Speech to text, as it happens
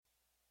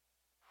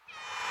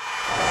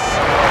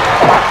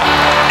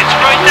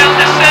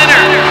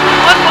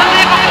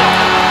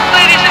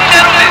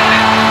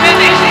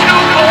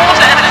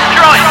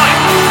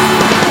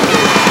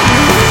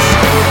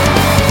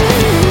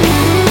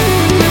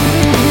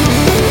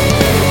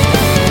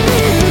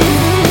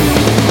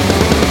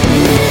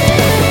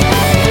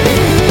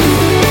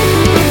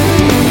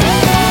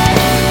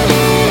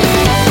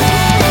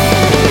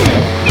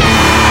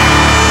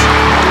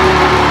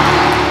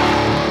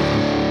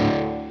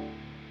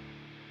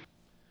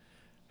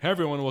Hey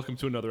everyone, welcome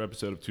to another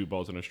episode of Two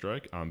Balls and a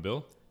Strike. I'm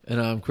Bill.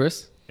 And I'm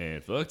Chris.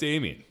 And fuck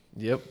Damien.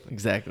 Yep,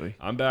 exactly.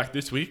 I'm back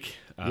this week.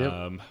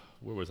 Yep.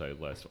 Where was I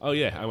last? Oh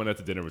yeah, I went out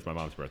to dinner with my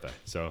mom's birthday,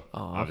 so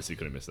obviously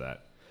couldn't miss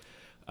that.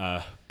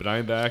 But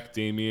I'm back.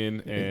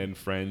 Damien and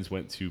friends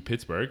went to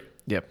Pittsburgh.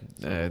 Yep.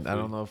 And I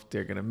don't know if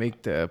they're going to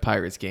make the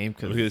Pirates game I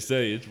was going to because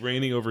say, it's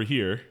raining over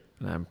here.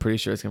 I'm pretty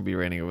sure it's going to be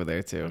raining over there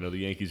I too. know the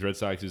Yankees-Red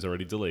Sox is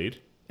already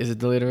delayed. Is it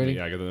delayed already?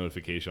 Yeah, I got the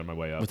notification on my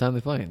way up. What time are they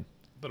playing?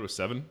 I thought it was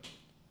 7.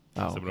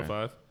 Oh, 7:05.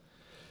 okay.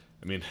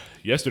 I mean,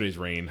 yesterday's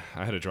rain,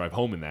 I had to drive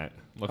home in that.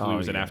 Luckily, it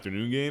was an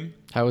afternoon game.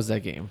 How was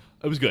that game?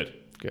 It was good.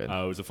 Good.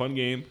 It was a fun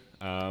game.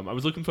 I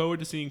was looking forward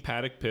to seeing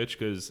Paddock pitch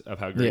because of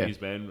how great he's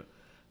been.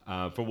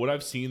 From what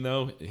I've seen,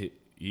 though,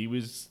 he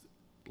was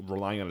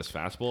relying on his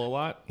fastball a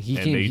lot,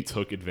 they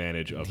took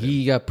advantage of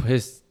him.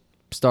 His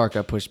start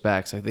got pushed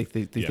back, so I think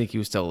they think he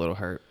was still a little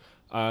hurt.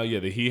 I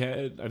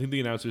think the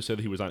announcer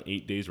said he was on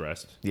 8 days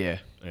rest. Yeah.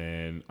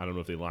 And I don't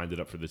know if they lined it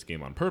up for this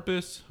game on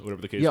purpose, or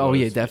whatever the case Yeah. was. Oh,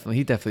 yeah, definitely.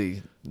 He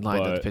definitely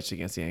lined up the pitch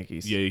against the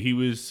Yankees. Yeah,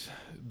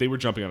 they were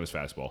jumping on his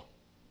fastball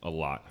a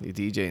lot. The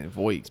DJ and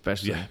Voit,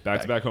 especially. Yeah,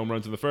 back-to-back home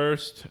runs in the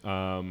first.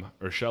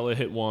 Urshela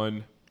hit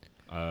one.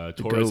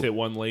 Torres hit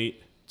one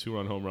late,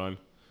 2-run home run.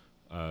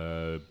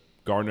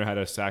 Gardner had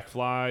a sac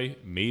fly.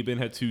 Maben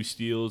had 2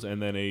 steals and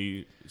then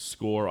a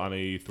score on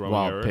a throwing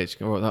error. Pitch.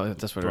 Oh, no,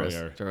 that's what it was.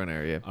 Error. Throwing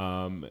error, yeah.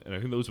 And I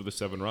think those were the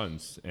 7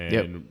 runs.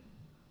 And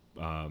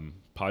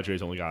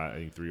Padres only got, I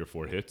think, 3 or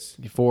 4 hits.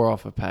 4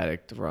 off of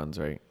Paddock, the runs,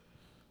 right?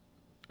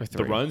 Or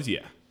 3. The runs,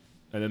 yeah.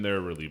 And then there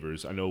are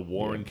relievers. I know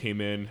Warren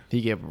came in.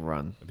 He gave him a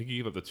run. I think he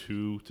gave up the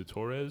 2 to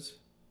Torres,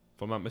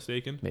 if I'm not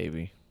mistaken.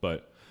 Maybe.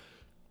 But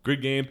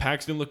good game.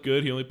 Paxton looked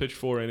good. He only pitched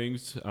 4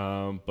 innings,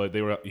 but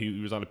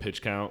he was on a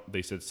pitch count.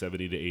 They said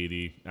 70 to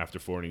 80. After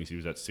 4 innings, he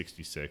was at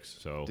 66.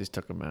 So just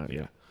took him out.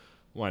 Yeah.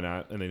 Why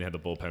not? And then they had the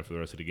bullpen for the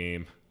rest of the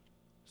game.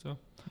 So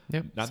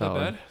not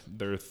solid. that bad.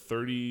 They're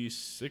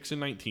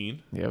 36-19.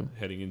 Yep.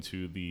 Heading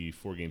into the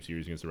 4-game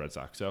series against the Red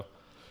Sox. So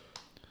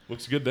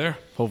looks good there.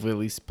 Hopefully, at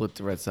least split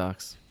the Red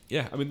Sox.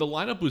 Yeah, I mean the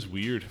lineup was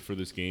weird for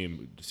this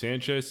game.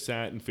 Sanchez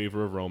sat in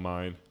favor of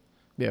Romine.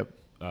 Yep.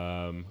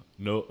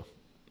 No.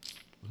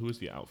 Who was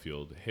the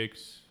outfield?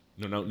 Hicks.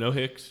 No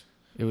Hicks.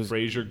 It was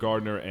Frazier,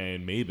 Gardner,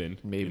 and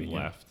Maben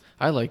left.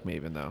 I like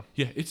Maben though.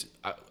 Yeah, it's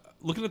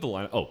looking at the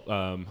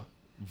lineup.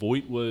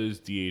 Voit was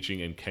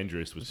DHing and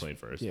Kendrick was playing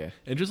first. Yeah,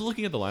 and just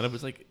looking at the lineup,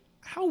 it's like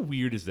how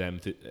weird is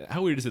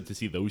it to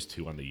see those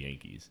two on the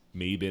Yankees,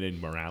 Maben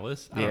and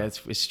Morales? Yeah,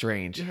 it's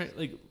strange. Yeah,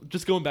 like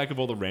just going back of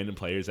all the random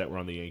players that were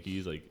on the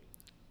Yankees, like.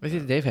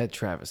 They've had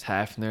Travis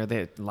Hafner, they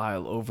had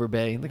Lyle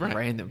Overbay, like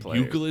random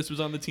players. Euclid was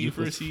on the team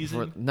for a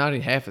season. Not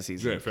even half a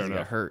season. Yeah, fair enough. He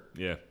got hurt.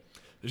 Yeah,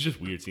 it's just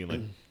weird seeing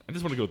like. I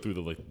just want to go through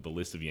the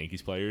list of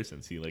Yankees players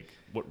and see like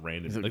what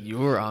random. Like, you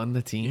were on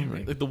the team.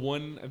 Yeah, like the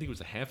one I think it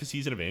was a half a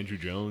season of Andrew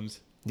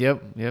Jones.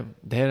 Yep.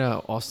 They had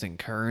Austin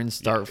Kearns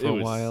start for a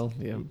while.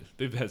 Yeah,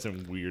 they've had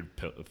some weird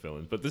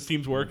fill-ins, but this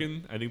team's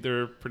working. I think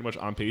they're pretty much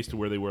on pace to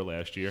where they were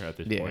last year at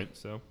this point.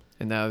 So.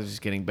 And now they're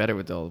just getting better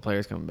with all the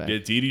players coming back. Yeah,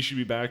 Didi should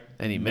be back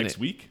next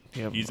week.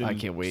 Yep. He's I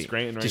can't wait.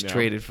 Scranton right just now.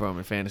 traded for him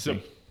in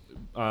fantasy.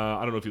 So,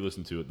 I don't know if you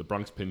listen to it, the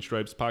Bronx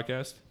Pinstripes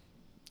podcast.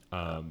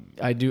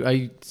 I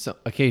do.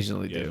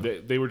 Occasionally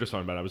do. They were just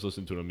talking about it. I was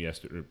listening to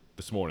them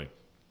this morning.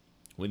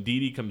 When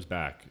Didi comes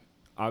back,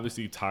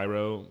 obviously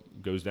Tyro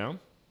goes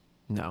down.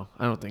 No,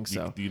 I don't think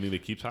so. Do you think they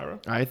keep Tyro?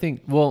 I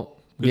think. Well,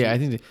 yeah, I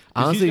think.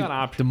 Honestly,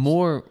 the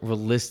more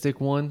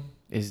realistic one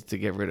is to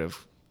get rid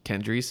of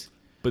Kendricks.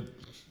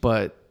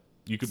 But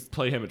you could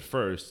play him at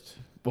first.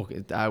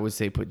 Okay, I would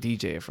say put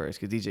DJ at first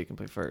because DJ can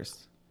play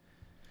first.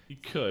 You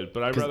could,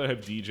 but I'd rather have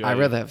DJ. I'd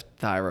rather have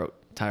Tyro.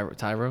 I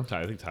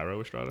think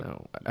Tyro Estrada.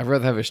 No, I'd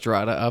rather have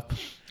Estrada up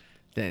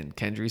than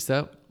Kendricks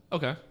up.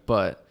 Okay,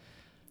 but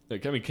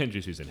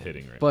Kendricks isn't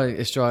hitting right. But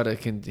Estrada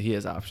he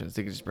has options.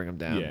 They can just bring him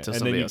down. Yeah, until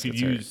and then you could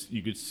use.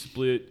 You could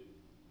split.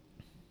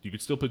 You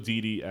could still put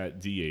Didi at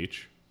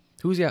DH.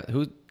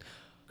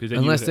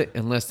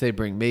 Unless they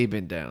bring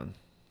Maben down.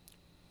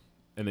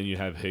 And then you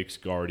have Hicks,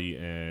 Gardy,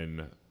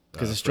 and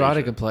because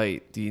Estrada can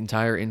play the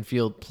entire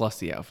infield plus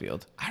the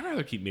outfield. I'd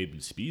rather keep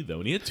Maben's speed though,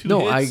 and he had 2 hits.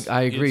 No,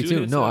 I agree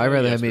too. No, I'd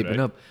rather have Maben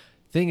up.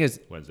 Thing is,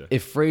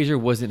 if Frazier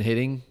wasn't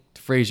hitting,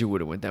 Frazier would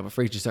have went down, but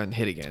Frazier's starting to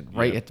hit again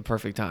at the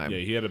perfect time. Yeah,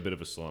 he had a bit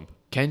of a slump.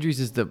 Kendricks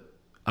is the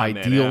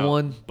ideal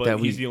one, but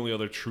he's the only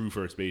other true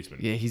first baseman.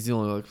 Yeah, he's the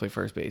only one that can play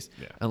first base.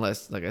 Yeah.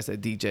 Unless, like I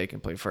said, DJ can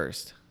play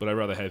first. But I'd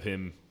rather have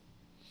him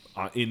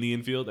in the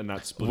infield and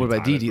not split. What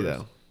about Didi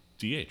though?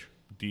 DH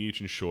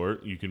in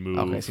short, you can move.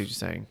 Okay, I see what you're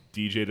saying.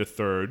 DJ to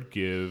third,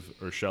 give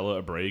Urshela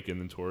a break,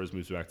 and then Torres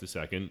moves back to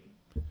second.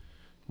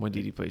 When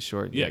Didi plays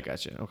short, yeah,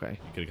 gotcha. Okay,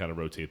 you can kind of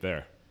rotate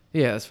there.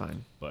 Yeah, that's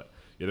fine. But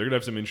yeah, they're gonna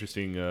have some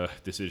interesting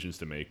decisions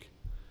to make.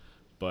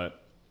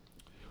 But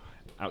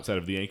outside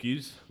of the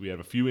Yankees, we have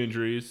a few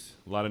injuries,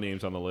 a lot of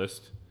names on the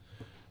list.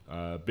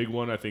 Big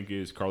one I think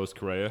is Carlos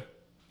Correa,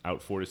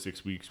 out 4 to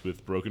 6 weeks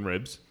with broken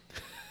ribs.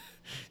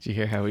 Did you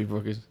hear how he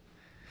broke his?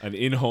 An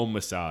in-home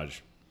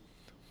massage.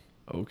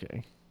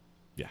 Okay.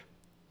 Yeah.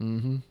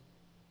 Mm-hmm.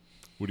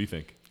 What do you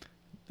think?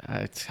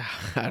 I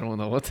don't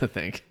know what to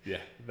think. Yeah,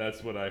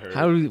 that's what I heard.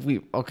 How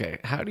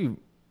do you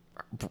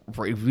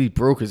he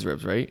broke his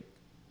ribs, right?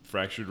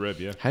 Fractured rib,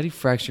 yeah. How do you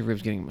fracture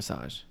ribs getting a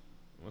massage?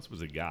 Well, this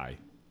was a guy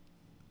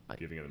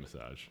giving it a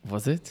massage.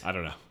 Was it? I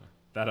don't know.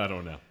 That I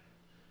don't know.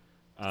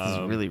 This is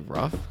really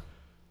rough.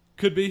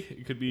 Could be.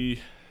 It could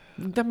be.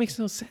 That makes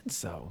no sense,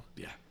 though.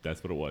 Yeah,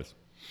 that's what it was.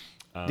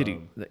 Did he?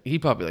 He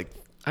probably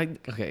okay. I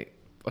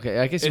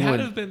guess it had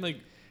to have been like.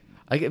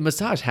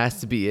 Massage has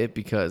to be it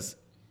because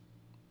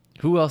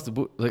who else?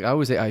 Like I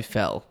always say, I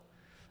fell.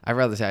 I'd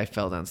rather say I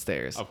fell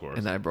downstairs, of course,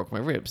 and then I broke my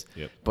ribs.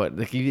 Yep. But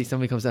like if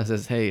somebody comes down and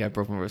says, "Hey, I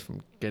broke my ribs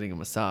from getting a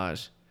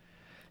massage,"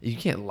 you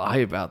can't lie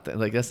about that.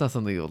 Like that's not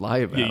something you'll lie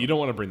about. Yeah, you don't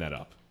want to bring that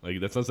up.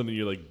 Like that's not something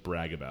you like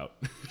brag about.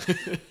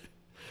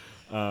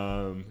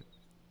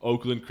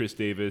 Oakland, Chris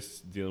Davis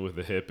dealing with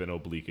a hip and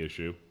oblique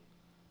issue.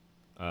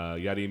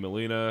 Yadi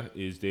Molina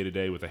is day to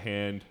day with a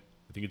hand.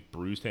 I think it's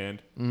bruised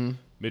hand. Mm-hmm.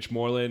 Mitch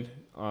Moreland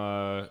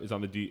is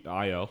on the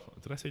IL.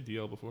 Did I say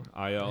DL before?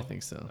 IL. I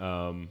think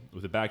so.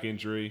 With a back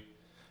injury.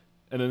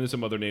 And then there's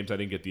some other names. I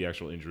didn't get the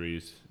actual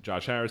injuries.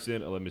 Josh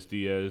Harrison, Alemis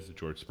Diaz,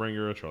 George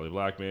Springer, Charlie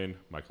Blackman,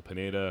 Michael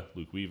Pineda,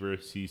 Luke Weaver,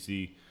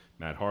 CeCe,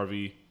 Matt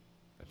Harvey.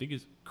 I think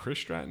it's Chris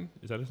Stratton.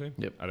 Is that his name?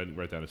 Yep. I didn't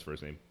write down his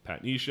first name.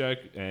 Pat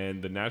Neshek.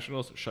 And the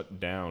Nationals shut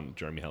down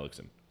Jeremy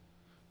Hellickson.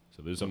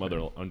 So there's some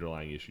other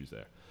underlying issues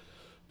there.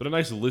 But a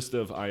nice list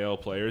of IL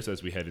players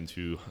as we head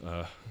into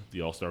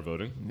the All-Star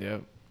voting.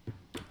 Yep.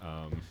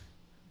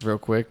 Real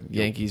quick,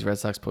 Yankees, Red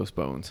Sox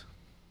postponed.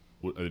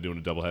 Are they doing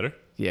a doubleheader?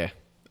 Yeah,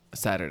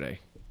 Saturday.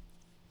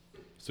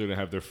 So they're going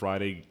to have their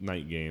Friday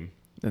night game.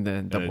 And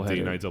then doubleheader.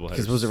 Day-night doubleheader. Because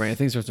it's supposed to rain. I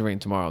think it's supposed to rain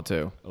tomorrow,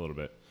 too. A little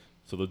bit.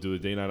 So they'll do a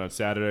day-night on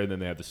Saturday, and then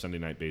they have the Sunday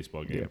night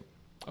baseball game. Yep.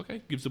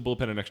 Okay, gives the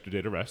bullpen an extra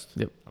day to rest.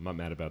 Yep. I'm not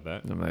mad about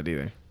that. I'm not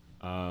either.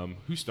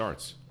 Who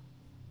starts?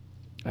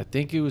 I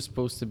think it was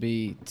supposed to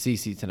be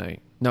CeCe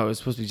tonight. No, it was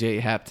supposed to be J.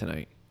 Happ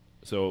tonight.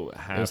 So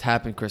it was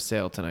Happ and Chris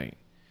Sale tonight.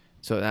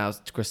 So now it's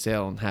Chris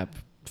Sale and Happ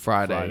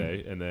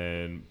Friday. And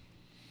then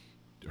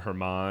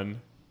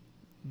Herman.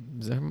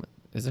 Is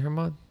it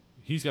Herman?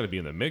 He's got to be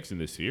in the mix in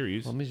this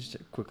series. Let me just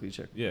quickly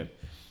check. Yeah.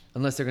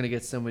 Unless they're going to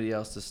get somebody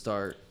else to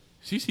start.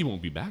 CeCe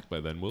won't be back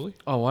by then, will he?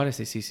 Oh, why did I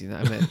say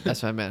CeCe?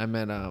 That's what I meant. I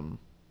meant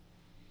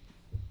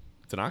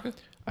Tanaka?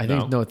 I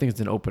think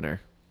it's an opener.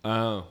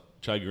 Oh,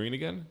 Chai Green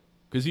again?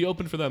 Because he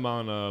opened for them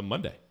on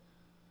Monday.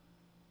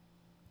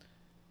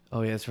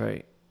 Oh, yeah, that's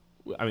right.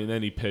 I mean,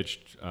 then he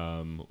pitched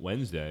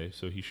Wednesday,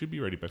 so he should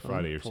be ready by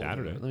Friday or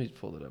Saturday. Let me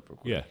pull it up real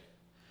quick.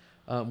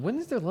 Yeah. When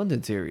is their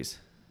London series?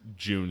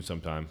 June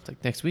sometime. It's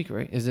like next week,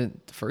 right? Is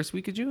it the first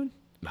week of June?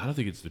 I don't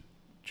think it's the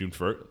June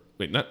 1st.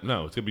 Wait, no, it's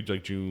going to be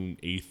like June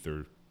 8th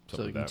or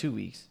something like that. In 2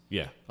 weeks.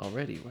 Yeah.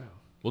 Already? Wow.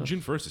 Well,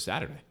 June 1st is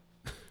Saturday.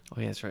 Oh,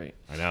 yeah, that's right.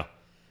 I know.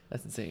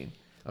 That's insane.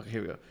 Okay,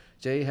 here we go.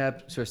 J.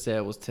 Happ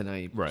Sale was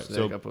tonight. Right.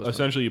 So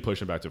essentially you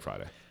push him back to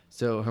Friday.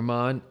 So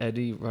Herman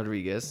Eddie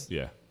Rodriguez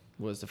yeah,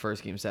 was the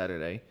first game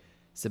Saturday.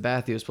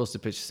 Sabathia was supposed to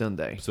pitch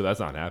Sunday. So that's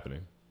not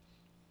happening.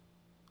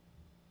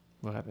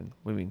 What happened?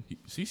 What do you mean?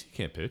 CeCe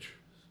can't pitch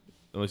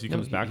unless he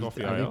comes back off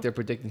the IL. I think they're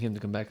predicting him to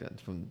come back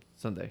from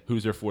Sunday.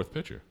 Who's their fourth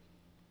pitcher?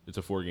 It's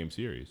a 4-game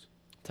series.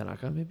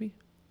 Tanaka, maybe?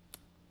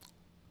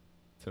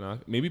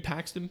 Maybe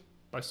Paxton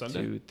by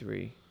Sunday? 2,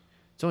 3.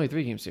 It's only a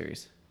 3-game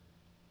series.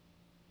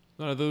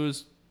 None of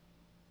those.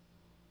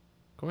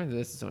 According to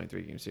this, it's only a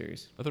 3-game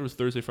series. I thought it was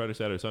Thursday, Friday,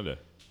 Saturday, Sunday.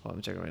 Hold on,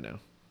 I'm checking right now.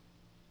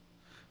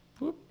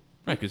 Whoop.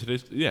 Right,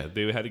 because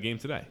they had a game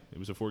today. It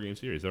was a 4-game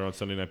series. They're on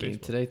Sunday Night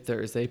Baseball. Today,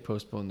 Thursday,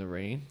 postpone the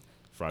rain.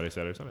 Friday,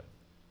 Saturday, Sunday.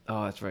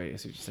 Oh, that's right. I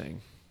see what you're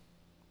saying.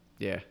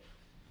 Yeah.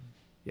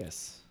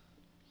 Yes.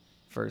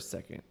 First,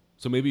 second.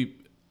 So maybe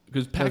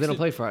because they don't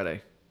play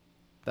Friday.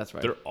 That's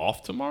right. They're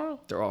off tomorrow?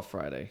 They're off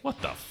Friday. What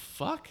the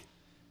fuck?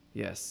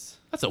 Yes.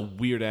 That's a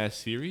weird ass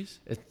series.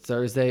 It's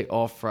Thursday,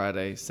 off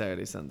Friday,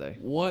 Saturday, Sunday.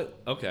 What?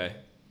 Okay.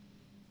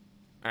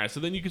 All right,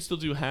 so then you can still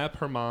do Happ,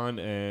 Herman,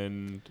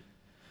 and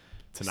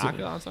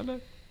Tanaka on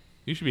Sunday?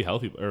 You should be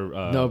healthy.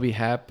 No, it'll be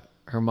Happ,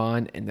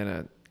 Herman, and then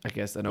an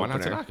opener. Why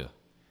not Tanaka?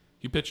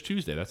 You pitch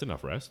Tuesday. That's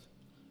enough rest.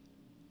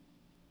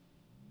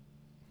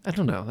 I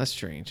don't know. That's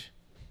strange.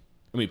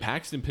 I mean,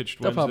 Paxton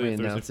pitched They'll Wednesday. probably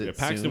announce it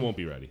Paxton soon. won't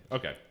be ready.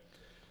 Okay.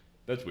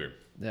 That's weird.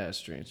 Yeah, it's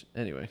strange.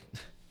 Anyway.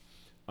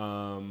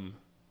 Other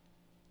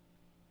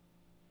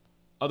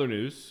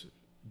news.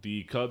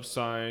 The Cubs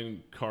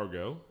signed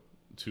Cargo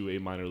to a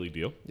minor league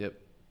deal. Yep.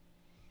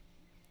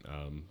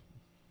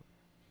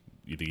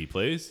 You think he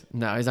plays?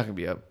 No, he's not going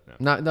to be up.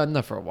 No.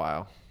 Not for a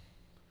while.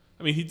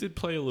 I mean, he did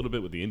play a little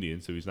bit with the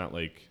Indians, so he's not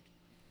like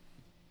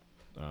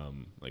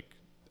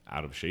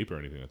out of shape or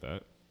anything like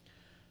that.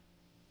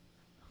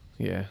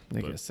 Yeah,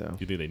 I guess so. Do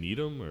you think they need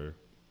him or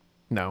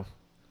no?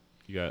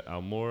 You got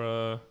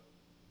Almora.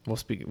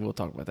 We'll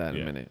talk about that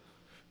in a minute.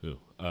 Who?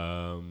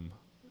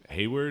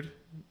 Hayward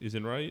is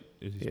in right.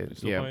 Is he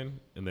still playing?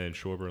 And then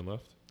Schwarber in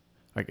left.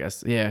 I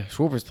guess. Yeah,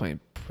 Schwarber's playing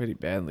pretty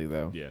badly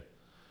though. Yeah.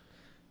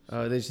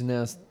 They just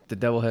announced the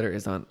doubleheader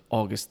is on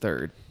August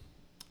 3rd.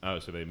 Oh,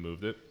 so they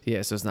moved it?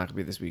 Yeah, so it's not gonna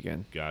be this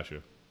weekend.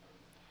 Gotcha.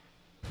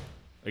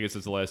 I guess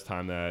it's the last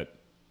time that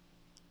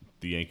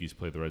the Yankees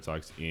play the Red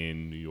Sox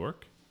in New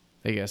York.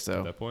 I guess so.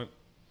 At that point.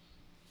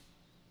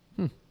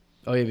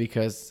 Oh yeah,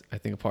 because I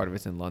think a part of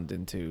it's in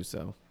London too.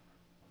 So.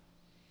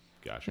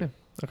 Gotcha. Yeah.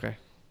 Okay.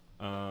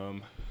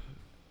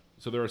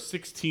 So there are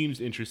 6 teams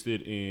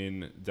interested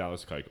in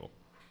Dallas Keuchel.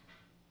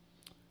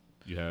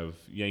 You have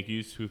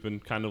Yankees, who've been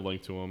kind of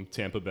linked to him.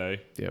 Tampa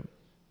Bay. Yep.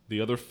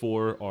 The other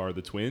 4 are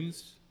the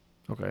Twins.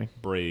 Okay.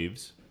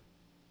 Braves.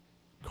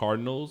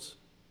 Cardinals.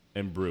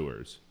 And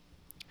Brewers.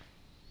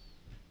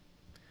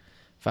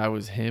 If I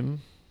was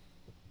him,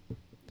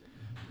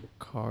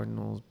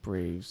 Cardinals,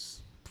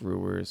 Braves,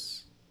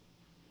 Brewers,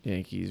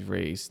 Yankees,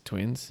 Rays,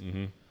 Twins.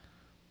 Mm-hmm.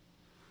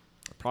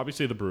 I'd probably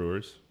say the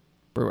Brewers.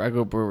 I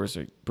go Brewers,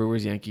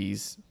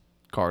 Yankees,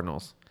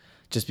 Cardinals,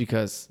 just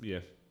because. Yeah.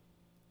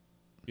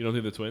 You don't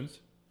think the Twins?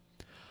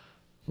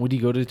 Would he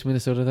go to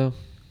Minnesota though?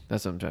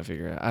 That's what I'm trying to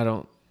figure out. I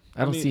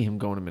don't see him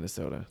going to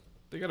Minnesota.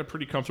 They got a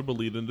pretty comfortable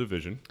lead in the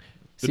division.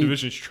 The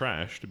division's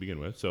trash to begin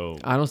with, so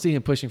I don't see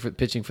him pitching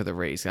for the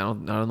Rays. I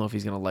don't know if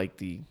he's gonna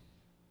like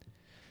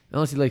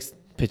unless he likes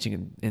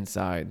pitching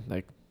inside.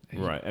 Like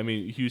right. I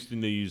mean, Houston,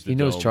 they use the he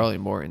knows dome. Charlie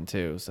Morton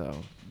too, so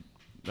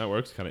that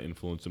works. Kind of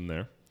influence him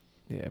there.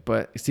 Yeah,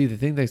 but see, the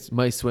thing that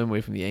might swim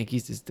away from the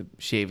Yankees is the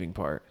shaving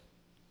part,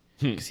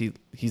 because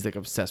he's like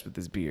obsessed with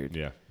his beard.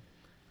 Yeah,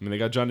 I mean they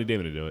got Johnny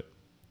Damon to do it.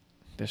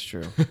 That's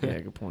true.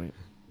 Yeah, good point.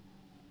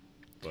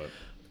 But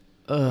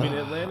I mean,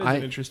 Atlanta's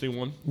an interesting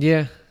one.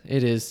 Yeah,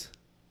 it is.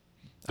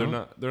 They're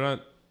not.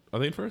 Are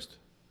they in first?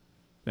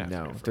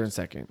 No, they're in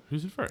second.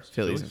 Who's in first?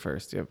 Phillies in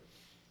first. Yep.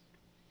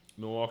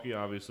 Milwaukee,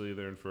 obviously,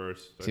 they're in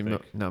first.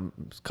 No,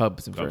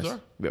 Cubs in Cubs first. Are?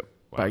 Yep.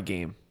 Wow. By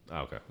game.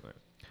 Oh, okay. Right.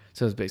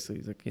 So it's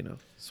basically like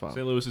swap.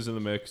 St. Louis is in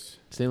the mix.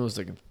 St. Louis is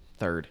like in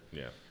third.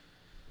 Yeah.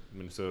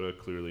 Minnesota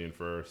clearly in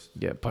first.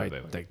 Yeah, by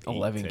like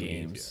 11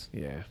 games.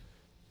 Yeah.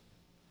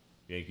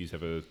 Yankees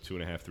have a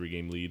 2.5, 3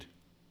 game lead.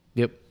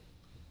 Yep.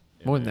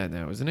 More than that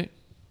now, isn't it?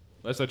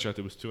 Last I checked,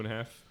 it was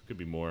 2.5. Could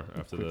be more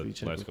after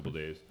the last couple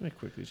days. Let me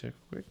quickly check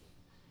quick.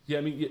 Yeah,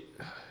 I mean,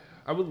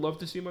 I would love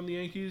to see him on the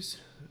Yankees,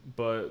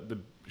 but the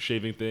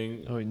shaving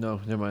thing. Oh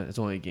no, never mind. It's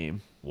only a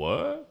game.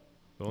 What?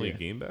 Only a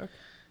game back?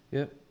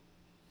 Yep.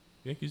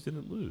 Yankees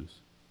didn't lose.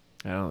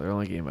 I don't know. They're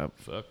only a game up.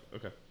 Fuck.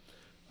 Okay.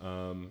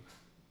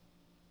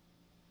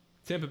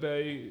 Tampa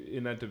Bay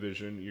in that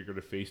division, you're going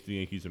to face the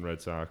Yankees and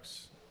Red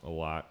Sox a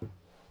lot.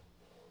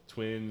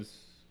 Twins,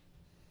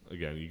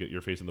 again,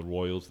 you're facing the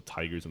Royals, the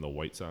Tigers, and the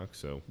White Sox,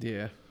 so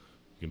yeah,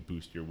 you can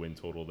boost your win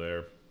total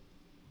there.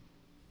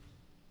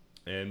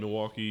 And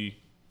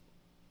Milwaukee,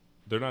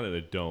 they're not in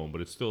a dome,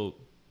 but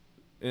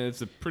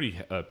it's a pretty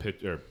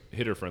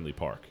hitter-friendly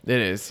park. It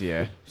is,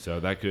 yeah. So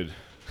that could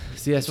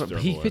see. That's what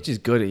he pitches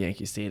good at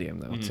Yankee Stadium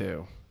though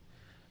too.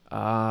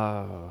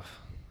 I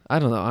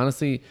don't know.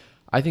 Honestly,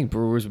 I think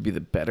Brewers would be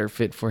the better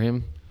fit for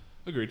him.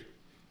 Agreed.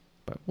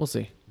 But we'll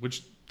see.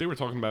 Which they were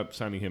talking about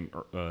signing him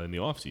in the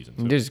offseason.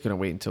 So. They're just gonna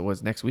wait until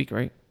next week,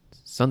 right?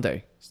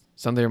 Sunday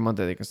or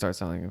Monday they can start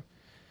signing him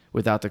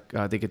without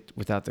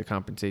the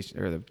compensation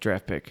or the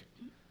draft pick.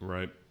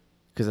 Right.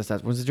 Because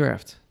when's the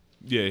draft?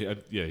 Yeah.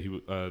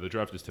 The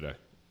draft is today.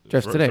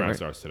 Draft today, draft right?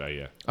 starts today.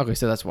 Yeah. Okay,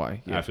 so that's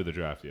why. Yeah. After the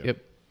draft. Yeah. Yep.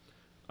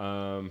 You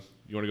want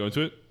to go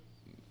into it?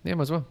 Yeah,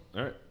 might as well.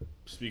 All right.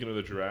 Speaking of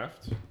the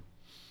draft,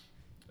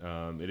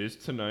 it is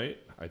tonight.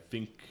 I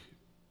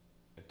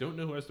don't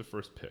know who has the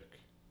first pick.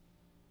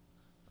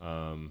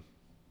 I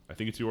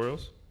think it's the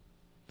Orioles.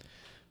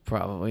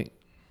 Probably.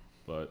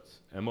 But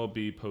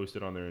MLB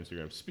posted on their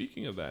Instagram.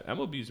 Speaking of that,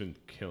 MLB's been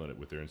killing it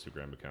with their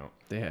Instagram account.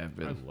 They have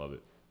been. I love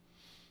it.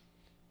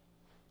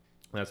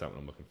 That's not what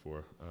I'm looking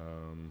for.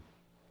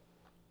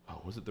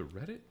 Was it the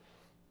Reddit?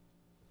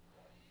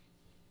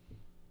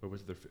 Or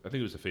was it I think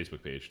it was the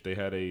Facebook page. They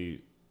had a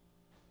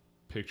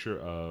picture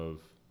of...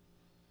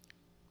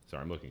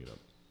 Sorry, I'm looking it up.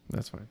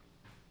 That's fine.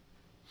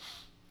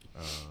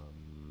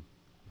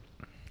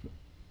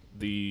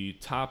 The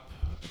top...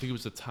 I think it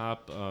was the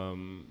top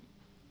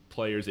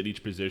players at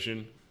each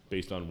position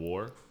based on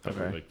WAR.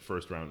 Okay. Like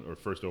first round or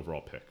first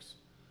overall picks.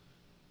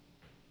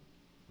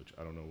 Which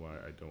I don't know why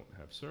I don't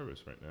have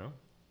service right now.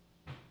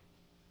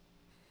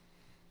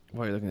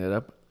 While you're looking it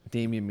up,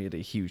 Damian made a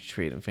huge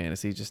trade in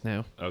fantasy just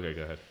now. Okay,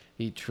 go ahead.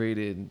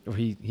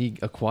 He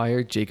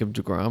acquired Jacob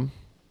deGrom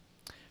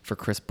for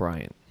Chris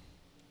Bryant.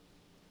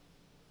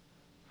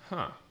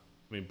 Huh. I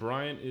mean,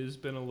 Bryant has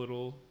been a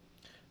little...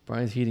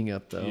 Bryant's heating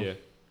up, though. Yeah.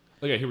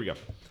 Okay, here we go.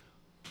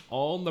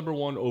 All number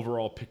 1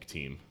 overall pick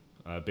team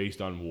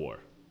based on WAR.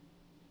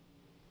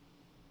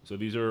 So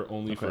these are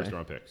only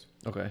first-round picks.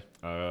 Okay.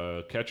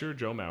 Catcher,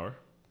 Joe Mauer.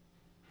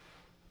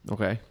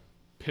 Okay.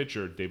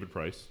 Pitcher, David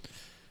Price.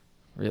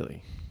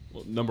 Really?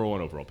 Well, number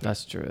 1 overall pick.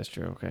 That's true.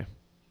 Okay.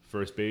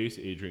 First base,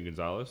 Adrian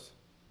Gonzalez.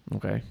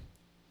 Okay.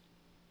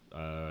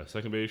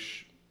 Second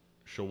base,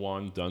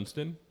 Shawan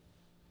Dunston.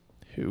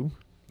 Who?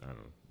 I don't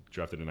know.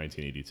 Drafted in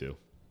 1982.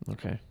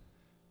 Okay.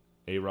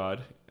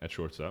 A-Rod at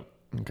shortstop.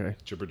 Okay.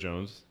 Chipper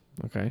Jones.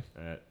 Okay.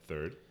 At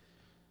third.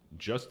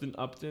 Justin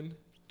Upton,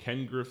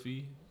 Ken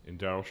Griffey, and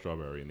Darryl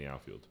Strawberry in the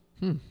outfield.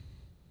 Ken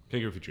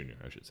Griffey Jr.,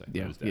 I should say.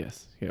 Yeah.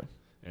 Yes. Yeah.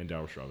 And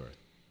Darryl Strawberry.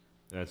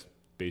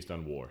 based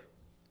on WAR.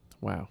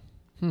 Wow.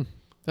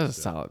 That's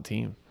a solid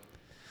team.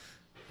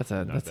 That's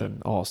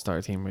an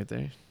all-star team right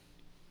there.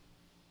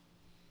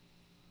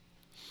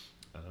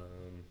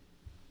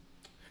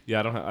 Yeah,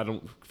 I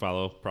don't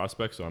follow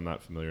prospects, so I'm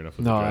not familiar enough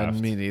with the draft.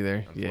 No, me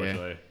neither.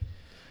 Yeah,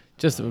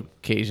 just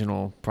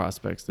occasional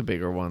prospects, the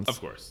bigger ones.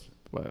 Of course,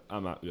 but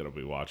I'm not gonna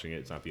be watching it.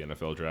 It's not the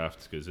NFL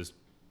draft because there's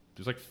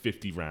like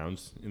 50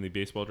 rounds in the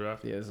baseball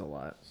draft. Yeah, there's a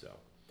lot. So,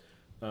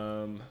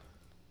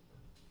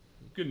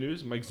 good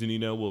news: Mike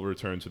Zunino will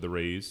return to the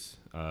Rays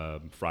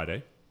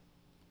Friday,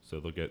 so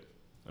they'll get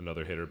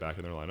another hitter back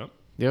in their lineup.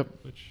 Yep,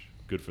 which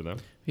good for them.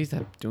 He's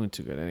not doing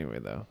too good anyway,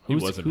 though.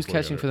 Who's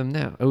catching for them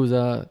now? It was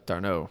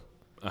Darno.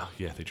 Oh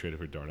yeah, they traded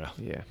for Darnell.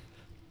 Yeah.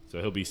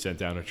 So he'll be sent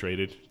down or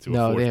traded to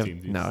a fourth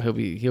team. No, he'll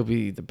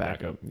be the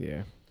backup.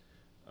 Yeah.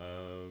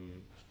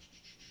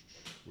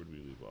 Where do we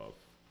leave off?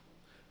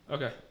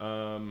 Okay.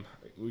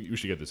 We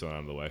should get this one out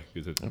of the way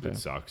because it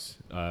sucks.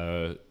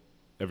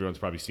 Everyone's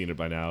probably seen it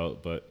by now,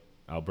 but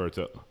Albert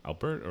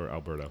or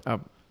Alberto? I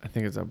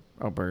think it's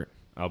Albert.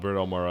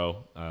 Alberto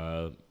Morrow.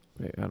 I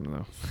don't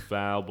know.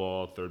 Foul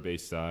ball, third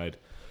base side.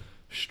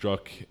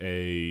 Struck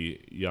a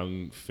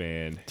young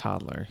fan.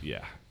 Toddler.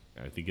 Yeah.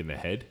 I think in the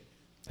head.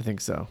 I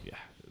think so. Yeah.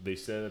 They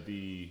said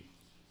that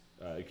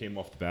it came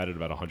off the bat at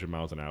about 100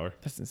 miles an hour.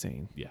 That's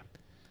insane. Yeah.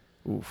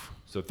 Oof.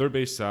 So third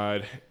base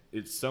side,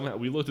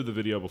 we looked at the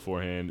video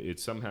beforehand.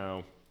 It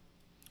somehow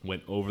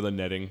went over the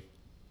netting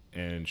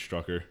and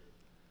struck her.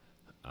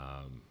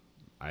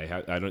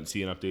 I don't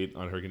see an update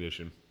on her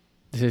condition.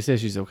 They say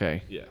she's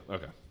okay. Yeah.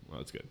 Okay. Well,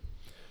 that's good.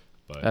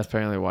 But that's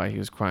apparently why he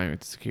was crying with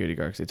the security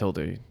guard. 'Cause they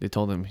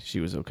told him she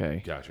was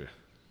okay. Gotcha.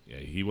 Yeah,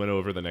 he went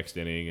over the next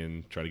inning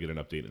and tried to get an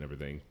update and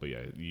everything. But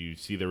yeah, you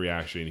see the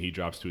reaction. He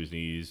drops to his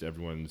knees.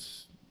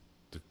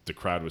 The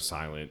crowd was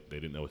silent. They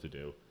didn't know what to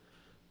do.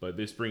 But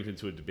this brings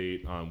into a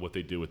debate on what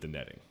they do with the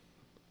netting.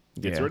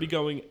 Yeah. It's already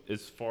going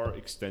as far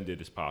extended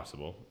as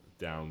possible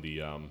down the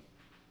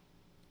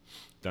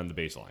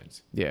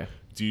baselines. Yeah.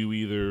 Do you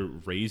either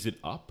raise it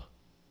up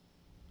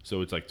so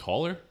it's like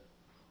taller,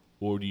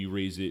 or do you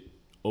raise it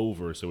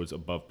over so it's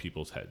above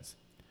people's heads?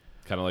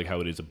 Kind of like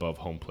how it is above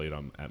home plate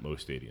at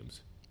most stadiums.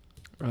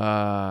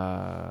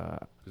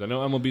 Because I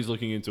know MLB's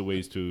looking into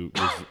ways to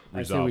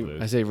resolve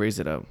this. I say raise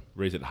it up.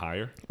 Raise it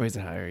higher? Raise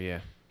it higher, yeah.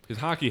 Because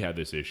hockey had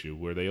this issue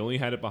where they only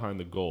had it behind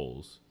the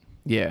goals.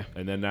 Yeah.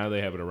 And then now they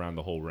have it around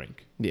the whole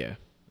rink. Yeah.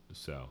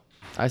 So.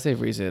 I say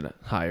raise it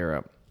higher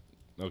up.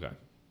 Okay.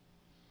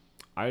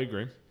 I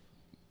agree.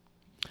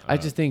 I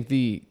just think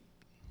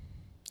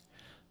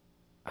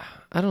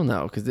I don't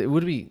know, because they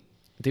would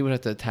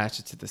have to attach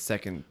it to the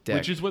second deck.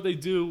 Which is what they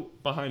do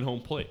behind home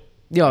plate.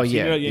 Oh, I've seen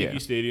yeah. it at Yankee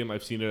Stadium.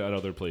 I've seen it at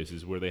other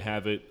places where they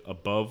have it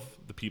above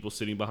the people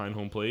sitting behind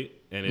home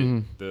plate,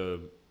 and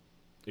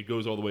it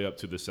goes all the way up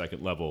to the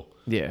second level.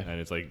 Yeah. And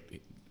it's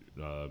like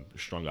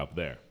strung up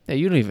there. Yeah,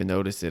 you don't even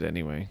notice it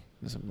anyway.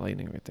 There's some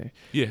lightning right there.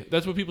 Yeah,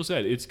 that's what people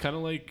said. It's kind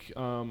of like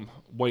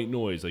white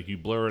noise. Like you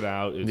blur it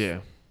out. You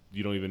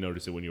don't even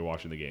notice it when you're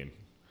watching the game.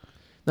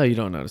 No, you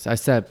don't notice.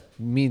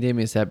 Me and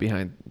Damien sat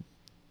behind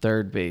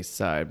third base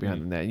side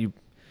behind the net.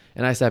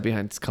 And I sat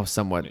behind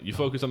somewhat. You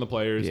focus on the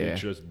players. Yeah.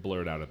 It's just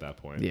blurred out at that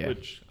point. Yeah.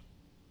 Which,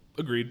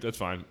 agreed. That's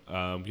fine.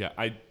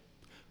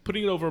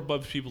 Putting it over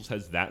above people's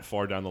heads that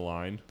far down the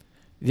line.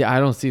 Yeah, I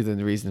don't see the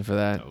reason for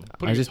that. No,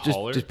 I just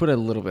put it a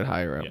little bit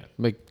higher up. Yeah.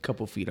 Like a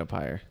couple feet up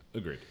higher.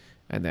 Agreed.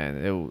 And then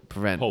it will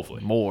prevent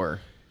hopefully more.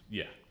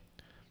 Yeah.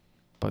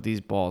 But these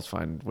balls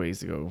find ways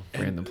to go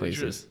random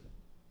places.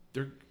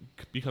 They're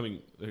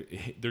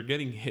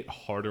getting hit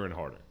harder and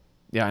harder.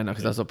 Yeah, I know,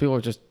 because that's what people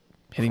are just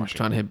trying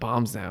to hit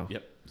bombs now.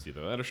 Yep. It's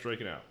either that or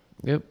striking out.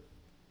 Yep.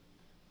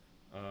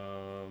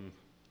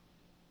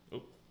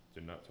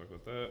 Did not talk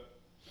about that.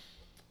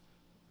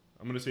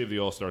 I'm going to save the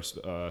All-Star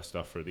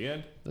stuff for the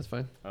end. That's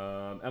fine.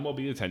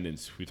 MLB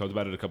attendance. We talked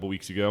about it a couple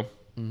weeks ago.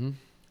 Mm-hmm.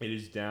 It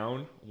is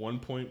down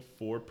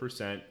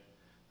 1.4%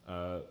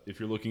 if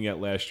you're looking at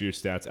last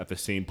year's stats at the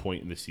same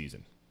point in the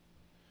season.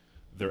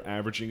 They're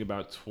averaging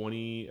about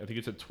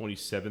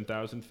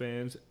 27,000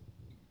 fans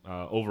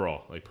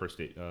overall, like per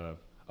state.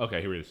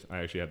 Okay, here it is. I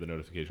actually have the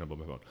notification up on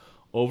my phone.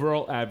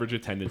 Overall average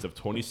attendance of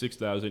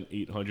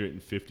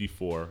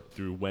 26,854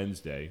 through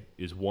Wednesday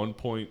is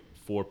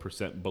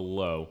 1.4%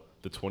 below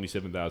the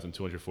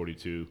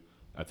 27,242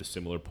 at the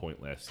similar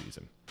point last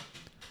season.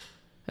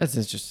 That's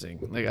interesting.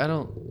 I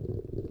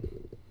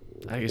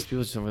guess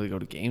people just don't really go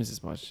to games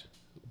as much.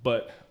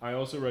 But I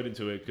also read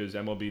into it because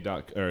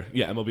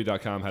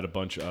MLB.com had a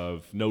bunch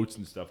of notes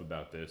and stuff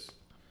about this.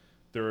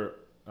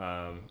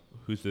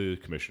 Who's the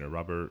commissioner?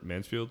 Robert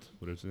Mansfield?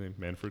 What is his name?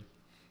 Manfred?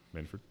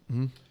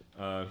 Mm-hmm.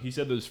 He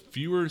said there's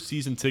fewer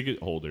season ticket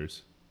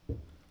holders,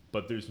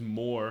 but there's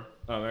more.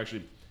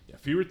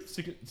 Fewer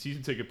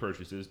season ticket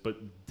purchases,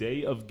 but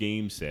day of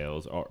game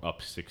sales are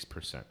up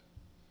 6%.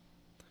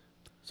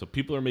 So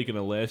people are making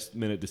a last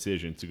minute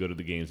decision to go to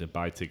the games and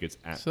buy tickets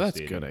at the stadium. So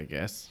that's good, I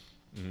guess.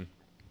 Mm-hmm.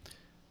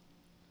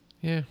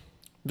 Yeah.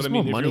 There's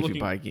more money if you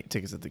buy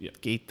tickets at the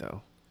gate,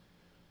 though.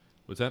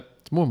 What's that?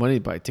 It's more money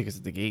to buy tickets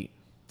at the gate.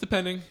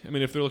 Depending. I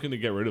mean, if they're looking to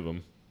get rid of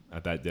them.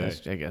 at that day.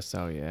 I guess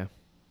so, yeah.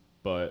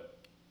 But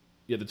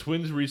yeah, the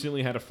Twins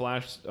recently had a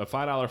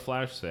 $5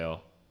 flash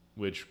sale,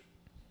 which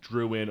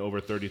drew in over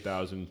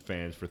 30,000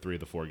 fans for 3 of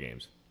the 4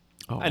 games.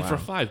 Oh, and wow. for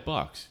 $5.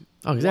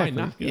 Oh, exactly.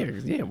 Why not go?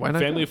 Yeah, why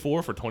not? Family go? of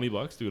 4 for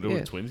 $20 to go to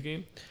Yeah. a Twins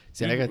game.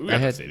 See, we I got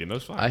had the stadium. That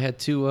was fine. I had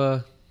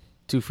two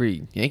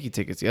free Yankee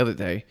tickets the other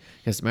day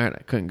against Marin.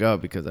 I couldn't go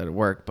because I had to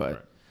work, but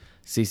Right.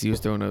 CC was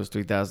throwing those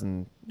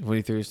 3,000 when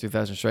he threw his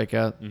 3,000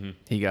 strikeout.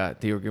 Mm-hmm.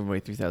 They were giving away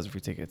 3,000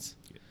 free tickets.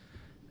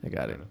 I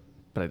got it,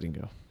 but I didn't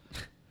go.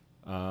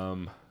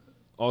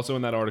 Also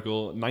in that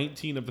article,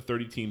 19 of the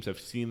 30 teams have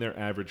seen their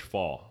average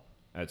fall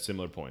at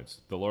similar points.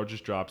 The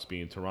largest drops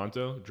being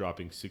Toronto,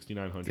 dropping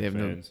 6,900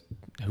 fans.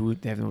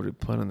 They have nobody to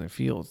put on their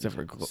field except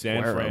for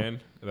San Guerrero. Fran,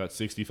 about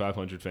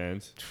 6,500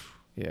 fans.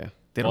 Yeah,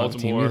 they don't have a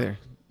team Baltimore, either.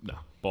 No,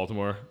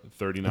 Baltimore,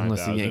 39,000.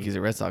 Unless the Yankees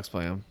or Red Sox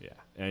play them. Yeah,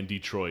 and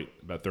Detroit,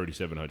 about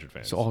 3,700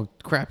 fans. So all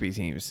crappy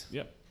teams.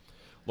 Yep.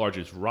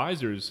 Largest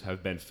risers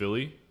have been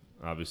Philly,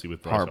 obviously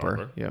with Bryce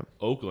Harper. Yep.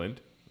 Oakland,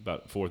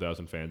 about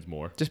 4,000 fans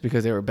more. Just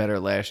because they were better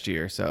last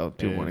year, so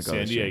people And want to go.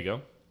 San this year.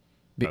 Diego,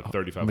 about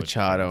 3,500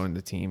 Machado fans. and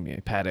the team, yeah,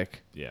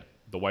 Paddock. Yeah.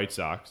 The White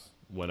Sox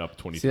went up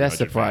 2,300 See, that's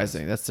fans.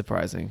 surprising. That's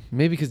surprising.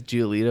 Maybe because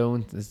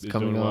Giolito is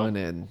coming doing well. on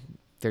and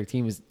their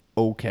team is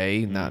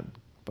okay, not,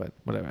 but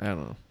whatever. I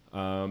don't know.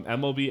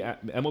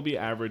 MLB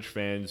average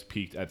fans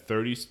peaked at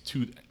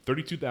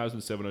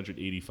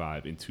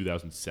 32,785 in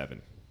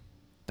 2007.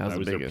 That was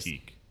the their biggest.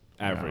 peak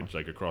average,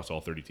 like across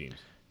all 30 teams,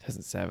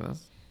 2007.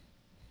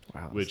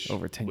 Wow, that's which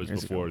over 10 was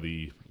years before ago.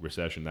 the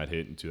recession that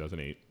hit in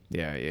 2008.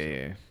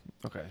 Yeah.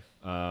 Okay.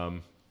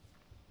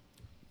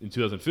 In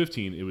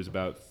 2015, it was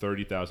about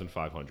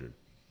 30,500.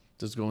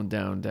 Just going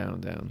down.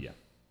 Yeah,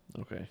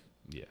 Okay.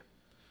 yeah.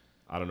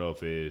 I don't know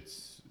if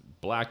it's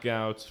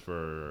blackouts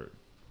for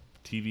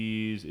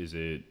TVs. Is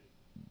it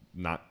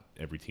not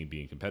every team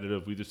being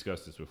competitive? We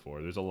discussed this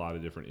before. There's a lot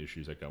of different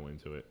issues that go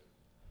into it.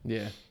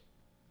 Yeah.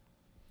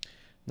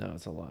 No,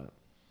 it's a lot.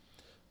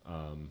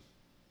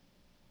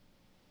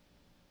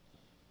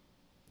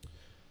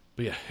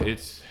 But yeah,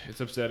 it's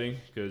upsetting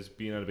because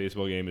being at a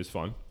baseball game is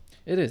fun.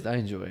 It is. I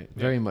enjoy it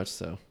very much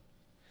so.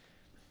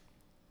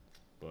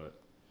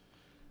 But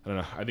I don't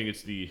know. I think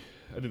the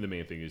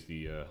main thing is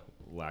the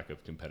lack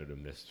of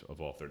competitiveness of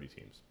all 30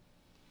 teams.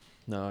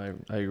 No,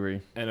 I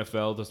agree.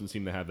 NFL doesn't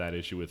seem to have that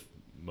issue with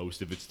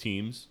most of its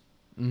teams.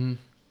 Mm-hmm.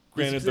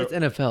 Granted, it's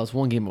NFL. It's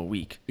one game a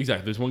week.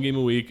 exactly. There's one game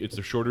a week. It's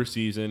a shorter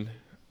season,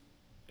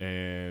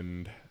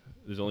 and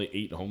there's only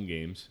 8 home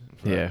games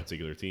for that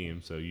particular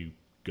team. So you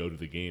go to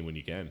the game when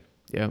you can.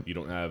 Yeah. You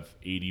don't have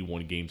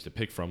 81 games to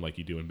pick from like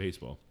you do in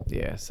baseball.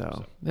 Yeah.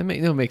 So that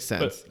makes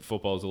sense. But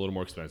football is a little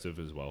more expensive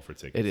as well for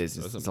tickets. It is.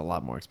 So It's a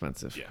lot more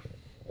expensive. yeah,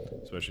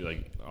 especially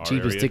like our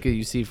Cheapest area. ticket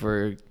you see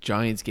for a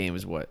Giants game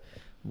is what,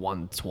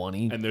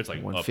 120, And there's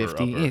like 150.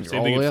 upper. Yeah, you're Same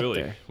all thing the way in up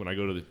Philly. there.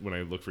 When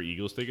I look for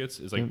Eagles tickets,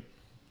 it's like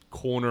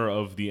corner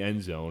of the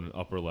end zone,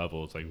 upper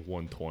level. It's like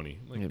 120.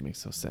 Like It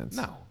makes no sense.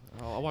 no,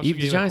 I'll watch The the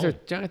game Giants at are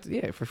home. Giants,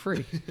 yeah, for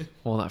free.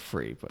 Well, not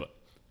free, but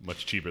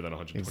Much cheaper than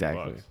 120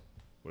 Exactly. bucks.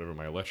 Whatever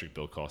my electric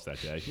bill cost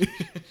that day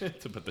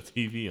to put the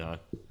TV on.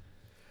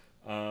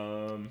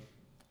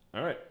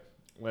 All right.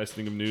 Last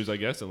thing of news, I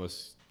guess,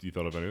 unless you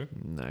thought of anything.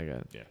 no, I got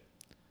it. Yeah.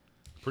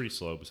 Pretty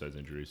slow besides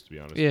injuries, to be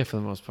honest. Yeah, for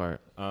the most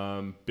part.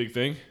 Big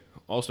thing,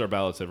 All-Star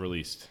ballots have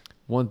released.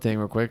 One thing,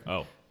 real quick.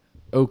 Oh,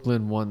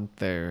 Oakland won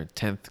their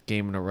 10th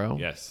game in a row.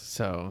 yes.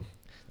 So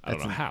I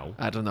don't know how.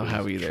 I don't know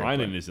how either.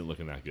 Trinan but isn't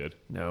looking that good.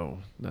 No,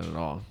 not at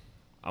all.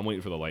 I'm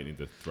waiting for the Lightning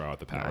to throw out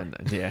the power.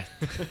 Yeah.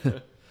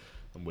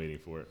 I'm waiting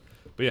for it.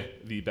 But yeah,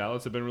 the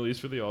ballots have been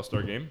released for the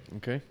All-Star game.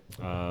 Okay.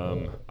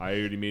 I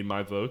already made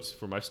my votes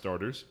for my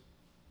starters,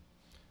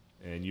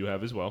 and you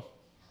have as well.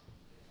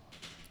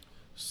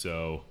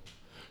 So,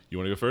 you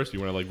want to go first? You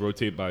want to like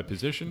rotate by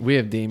position? We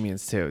have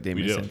Damien's too. We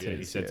Damien do. sent Yeah, he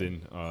his, sent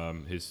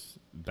in his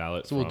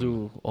ballot. So we'll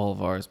do all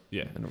of ours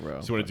yeah in a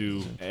row. So, you want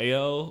to do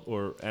AL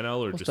or NL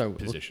or just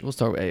position? We'll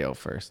start with AL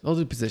first. We'll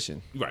do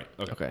position. Right.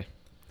 Okay. Okay.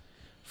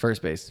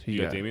 First base. Who You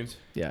got got? Damien's?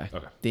 Yeah.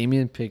 Okay.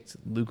 Damien picked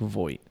Luke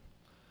Voigt.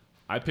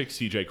 I picked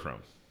CJ Cron.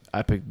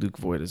 I picked Luke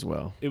Voigt as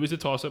well. It was a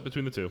toss-up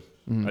between the two.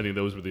 I think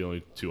those were the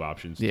only two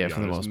options. To Yeah, be for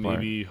the honest. most part.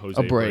 Maybe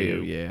Jose Abreu,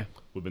 Abreu yeah.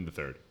 would have been the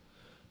third.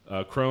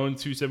 Crone,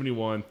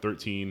 271,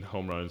 13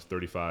 home runs,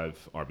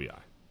 35 RBI.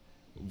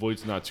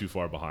 Voigt's not too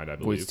far behind, I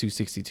believe. Voigt's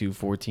 262,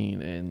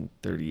 14, and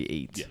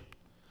 38. Yeah.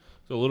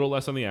 So a little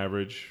less on the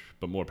average,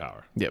 but more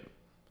power. Yep.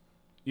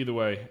 Either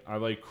way, I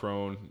like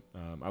Crone.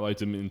 I liked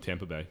him in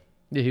Tampa Bay.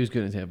 Yeah, he was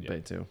good in Tampa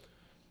Bay too.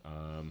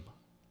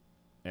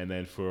 And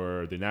then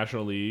for the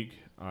National League,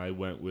 I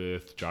went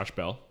with Josh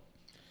Bell.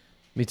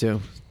 Me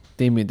too.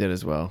 Damien did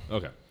as well.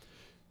 Okay.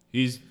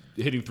 He's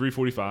hitting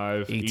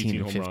 345, 18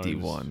 home and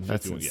 51. runs.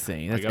 That's 51, yeah.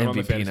 insane. I That's got him on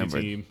the MVP fantasy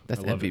numbers. team.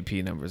 That's I love it.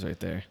 MVP numbers right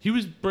there. He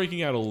was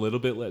breaking out a little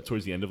bit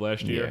towards the end of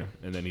last year,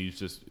 Yeah. and then he's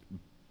just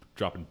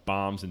dropping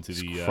bombs into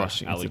the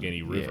Crushing it.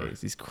 Allegheny River. Yeah,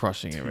 he's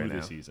crushing it right the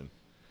now. season.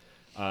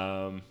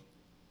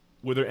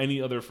 Were there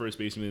any other first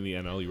basemen in the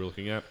NL you were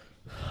looking at?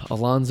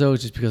 Alonso,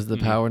 just because of the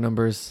power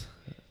numbers.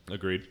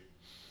 Agreed.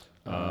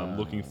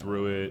 Looking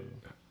through it,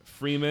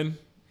 Freeman,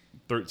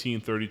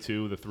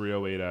 1332 with a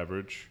 308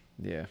 average.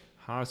 Yeah.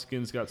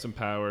 Hoskins got some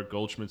power.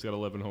 Goldschmidt's got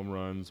 11 home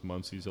runs.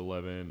 Muncie's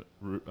 11.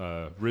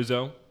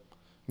 Rizzo,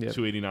 Yep.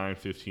 289,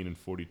 15, and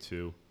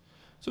 42.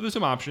 So there's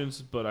some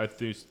options, but I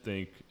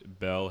think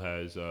Bell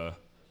has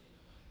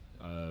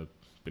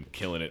been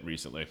killing it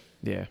recently.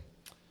 Yeah.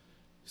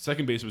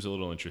 Second base was a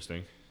little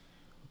interesting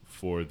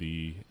for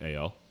the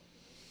AL.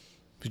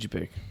 Who'd you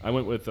pick? I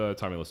went with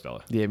Tommy La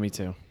Stella. Yeah, me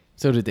too.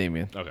 So did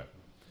Damien. Okay.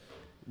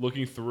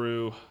 Looking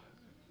through,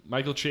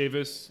 Michael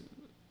Chavis,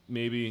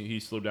 maybe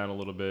he slowed down a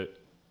little bit.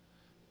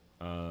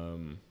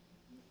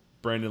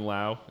 Brandon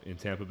Lau in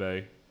Tampa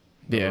Bay,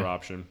 another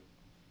option.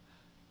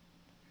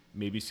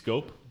 Maybe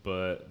Scope,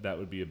 but that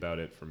would be about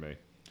it for me.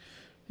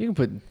 You can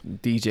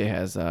put DJ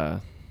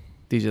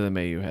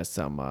LeMahieu has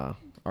some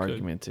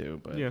argument too,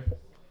 but yeah.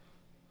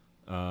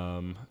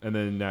 And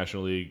then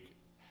National League,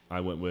 I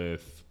went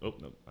with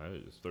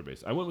third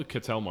base. I went with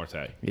Ketel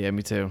Marte. Yeah,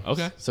 me too.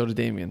 Okay. So did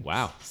Damien.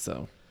 Wow.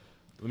 So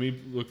let me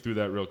look through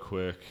that real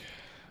quick.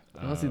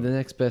 Honestly, the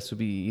next best would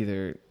be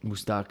either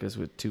Moustakas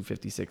with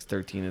 256,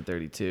 13, and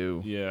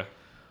 32. Yeah.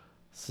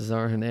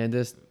 Cesar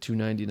Hernandez,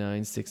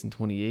 299, 6 and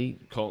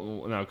 28.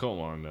 Colton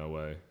Wong, no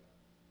way.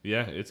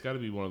 Yeah, it's got to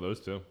be one of those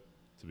two,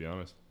 to be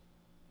honest.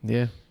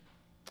 Yeah.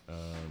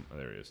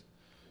 There he is.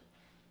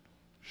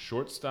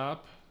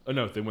 Shortstop. Oh,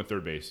 no, they went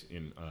third base.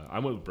 I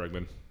went with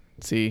Bregman.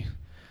 See,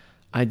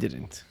 I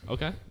didn't.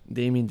 Okay.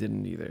 Damien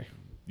didn't either.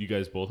 You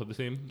guys both have the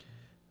same?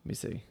 Let me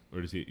see.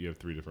 Or you have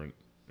two different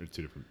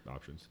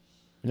options?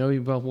 No, we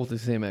both the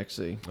same,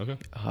 actually. Okay.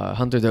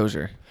 Hunter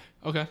Dozier.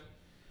 Okay.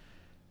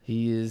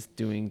 He is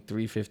doing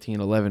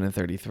 315, 11, and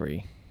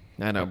 33.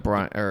 I know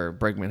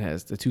Bregman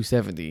has the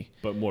 270.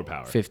 But more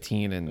power.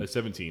 15 and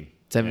 17.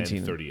 17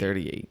 and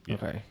 38. Yeah.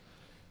 Okay.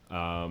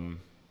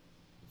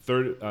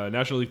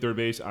 National League third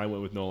base, I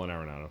went with Nolan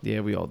Arenado. Yeah,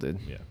 we all did.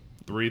 Yeah.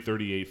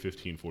 338,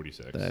 15,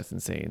 46. That's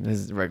insane. This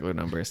is regular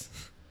numbers.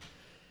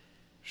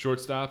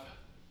 Shortstop,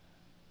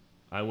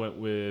 I went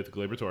with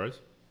Gleyber Torres.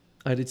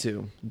 I did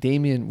too.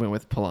 Damien went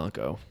with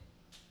Polanco.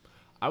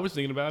 I was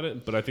thinking about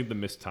it, but I think the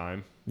missed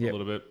time a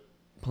little bit.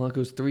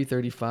 Polanco's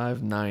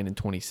 335, 9, and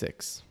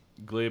 26.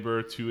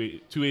 Gleyber,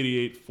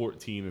 288,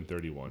 14, and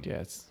 31.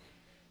 Yes.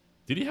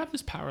 Did he have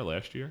this power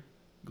last year,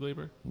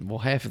 Gleyber? Well,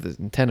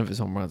 10 of his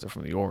home runs are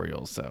from the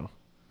Orioles, so.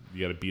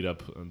 You got to beat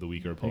up the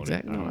weaker opponent.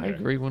 Exactly. No, I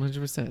agree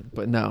 100%.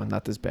 But no,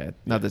 not this bad.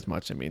 Not this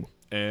much, I mean.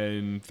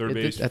 And third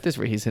base. At this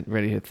rate, he's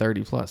ready to hit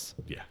 30 plus.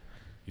 Yeah.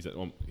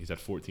 He's at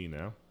 14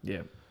 now.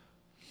 Yeah.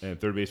 And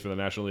third base for the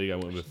National League, I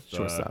went with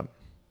shortstop.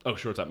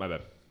 Shortstop, my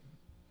bad.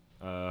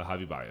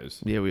 Javi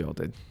Baez. Yeah, we all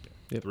did.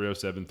 Yep.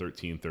 307,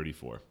 13,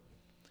 34.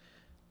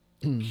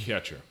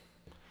 Catcher.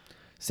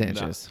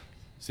 Sanchez.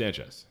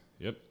 Sanchez.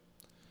 Yep.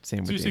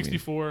 Same with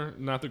 264,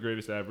 not the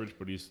greatest average,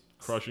 but he's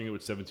crushing it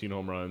with 17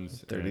 home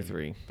runs.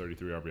 33.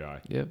 33 RBI.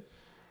 Yep.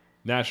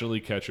 National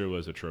League catcher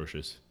was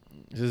atrocious.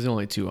 This is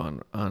only two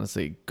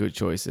honestly good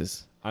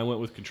choices. I went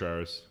with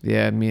Contreras.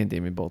 Yeah, me and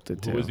Damien both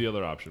did too. Who was the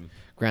other option?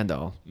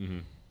 Grandal. Mm-hmm.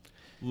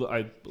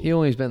 He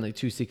only has been like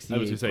 268. I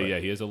was going to say, yeah,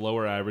 he has a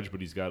lower average, but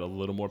he's got a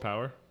little more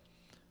power.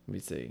 Let me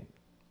see.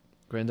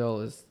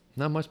 Grandal is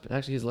not much, but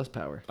actually he has less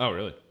power. Oh,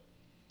 really?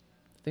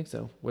 I think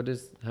so.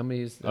 How many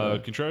is...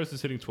 Contreras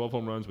is hitting 12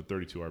 home runs with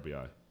 32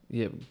 RBI.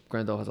 Yeah,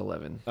 Grandal has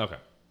 11. Okay.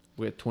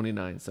 With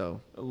 29, so...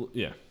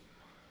 Yeah.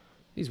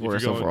 He's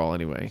worse overall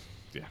anyway.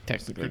 Yeah.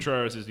 Technically.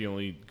 Contreras is the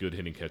only good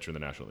hitting catcher in the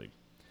National League.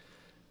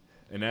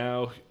 And now...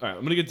 All right,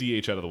 I'm going to get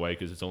DH out of the way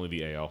because it's only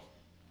the AL.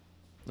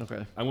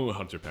 Okay. I went with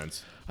Hunter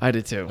Pence. I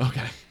did too.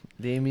 Okay.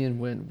 Damien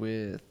went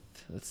with...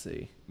 Let's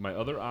see. My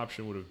other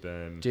option would have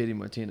been... JD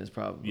Martinez,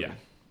 probably. Yeah.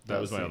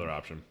 That was my other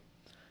option.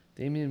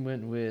 Damien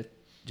went with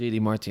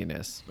JD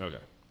Martinez. Okay.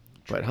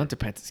 But Hunter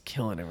Pence is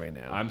killing it right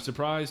now. I'm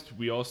surprised.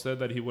 We all said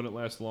that he wouldn't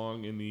last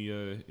long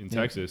in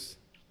Texas.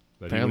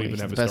 That apparently he wouldn't even he's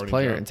have the a best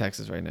player job. in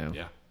Texas right now.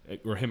 Yeah.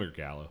 Or him or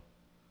Gallo.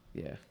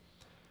 Yeah.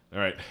 All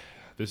right.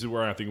 This is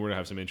where I think we're going to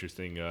have some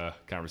interesting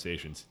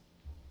conversations.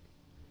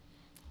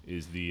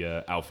 Is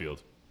the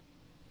outfield.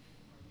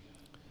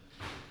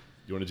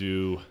 You want to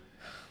do...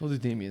 We'll do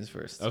Damien's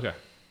first. Okay.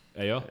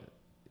 AL?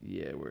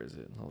 Yeah, where is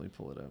it? Let me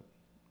pull it up.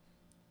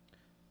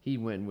 He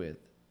went with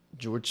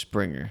George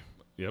Springer.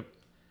 Yep.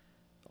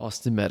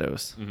 Austin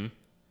Meadows. Mm-hmm.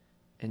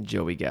 And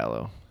Joey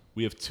Gallo.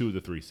 We have two of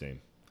the three same.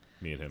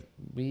 Me and him.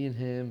 Me and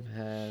him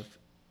have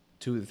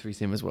two of the three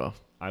same as well.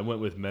 I went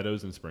with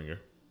Meadows and Springer.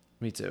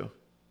 Me too.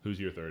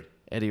 Who's your third?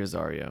 Eddie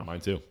Rosario. Mine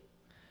too.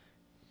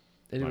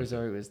 Eddie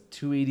Rosario is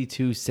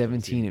 282,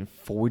 17, and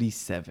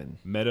 47.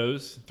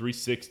 Meadows,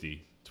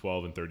 360,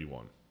 12, and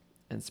 31.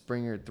 And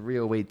Springer,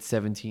 308,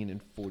 17,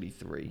 and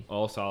 43.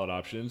 All solid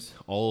options.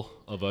 All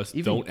of us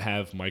don't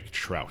have Mike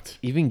Trout.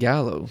 Even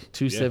Gallo,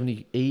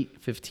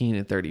 278, 15,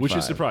 and 35. Which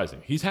is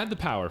surprising. He's had the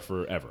power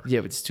forever.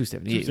 Yeah, but it's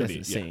 278. That's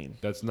insane. Yeah.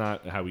 That's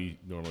not how he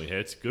normally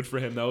hits. Good for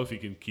him, though, if he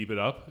can keep it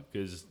up,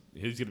 because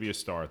he's going to be a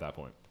star at that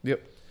point.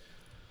 Yep.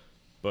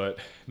 But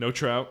no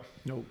Trout.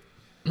 Nope.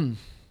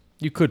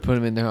 You could put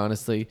him in there,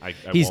 honestly. I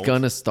He's won't.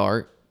 going to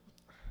start,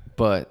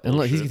 but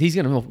unless he's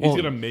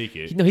gonna make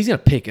it. No, he's gonna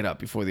pick it up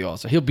before the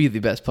All-Star. He'll be the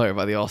best player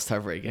by the All-Star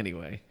break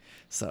anyway.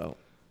 So,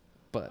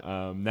 but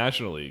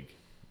National League.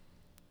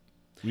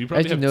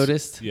 As you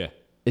noticed, yeah,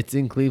 it's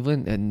in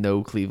Cleveland and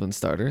no Cleveland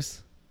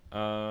starters.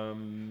 Yeah,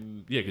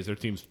 because their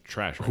team's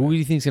trash. Right Who now. do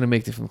you think is gonna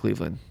make it from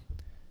Cleveland?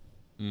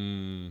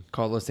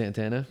 Carlos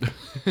Santana.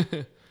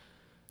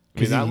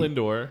 Not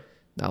Lindor.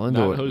 Not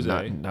Jose.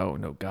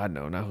 God,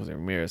 no, not Jose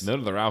Ramirez. None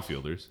of their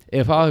outfielders.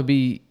 It'll probably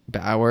be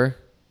Bauer.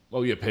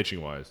 Oh yeah,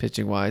 pitching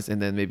wise,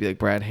 and then maybe like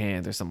Brad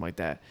Hand or something like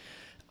that.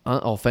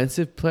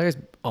 Offensive players,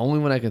 only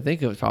one I can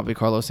think of is probably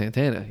Carlos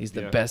Santana. He's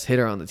the best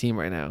hitter on the team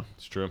right now.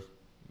 It's true.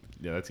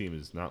 Yeah, that team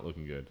is not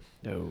looking good.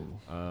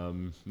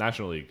 No.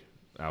 National League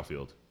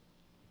outfield.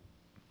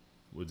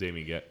 What'd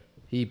Damien get?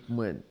 He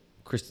went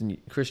Christian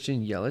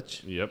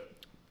Yelich. Yep.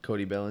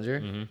 Cody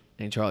Bellinger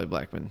and Charlie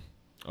Blackmon.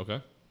 Okay.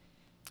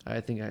 I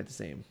think I had the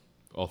same.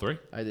 All three?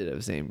 I did have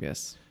the same,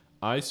 yes.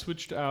 I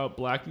switched out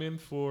Blackmon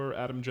for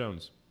Adam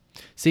Jones.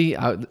 See,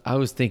 I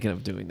was thinking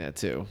of doing that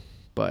too,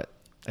 but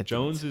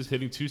Jones is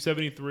hitting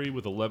 .273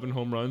 with 11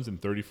 home runs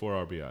and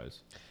 34 RBIs.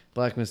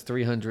 Blackmon's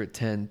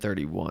 310,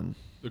 31.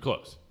 They're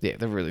close. Yeah,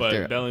 they're really.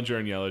 But Bellinger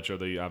and Yelich are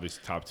the obvious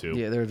top two.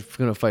 Yeah, they're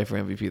going to fight for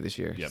MVP this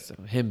year. Yep. So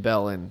him,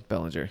 Bell, and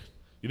Bellinger.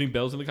 You think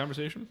Bell's in the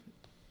conversation?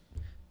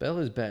 Bell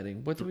is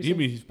batting. What do we say?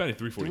 He's batting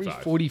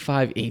 345.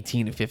 345,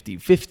 18, and 50.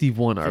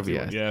 51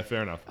 RBI. Yeah,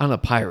 fair enough. On the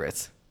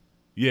Pirates.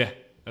 Yeah,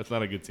 that's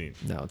not a good team.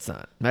 No, it's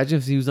not.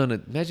 Imagine he was on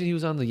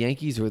the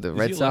Yankees or the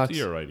Red Sox. Is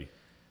he a lefty or righty?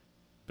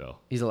 Bell.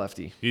 He's a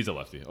lefty. He's a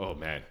lefty. Oh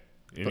man.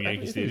 In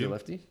Yankee Stadium. He's a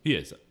lefty. He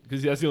is,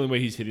 because that's the only way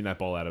he's hitting that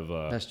ball out of.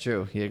 That's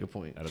true. Yeah, good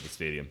point. Out of the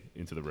stadium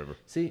into the river.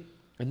 See,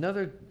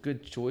 another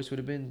good choice would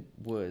have been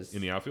in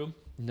the outfield.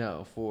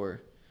 No,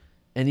 for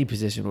any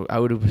position, I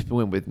would have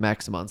went with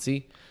Max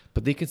Muncy,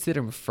 but they consider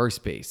him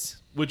first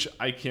base. Which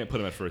I can't put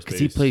him at first base. Because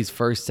he plays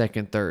first,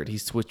 second, third. He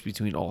switched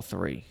between all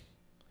three.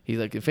 He's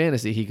like in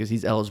fantasy, because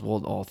he's eligible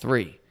in all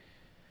three.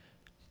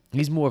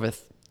 He's more of a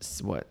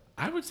what?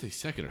 I would say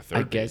second or third.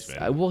 I guess.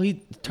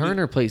 Base,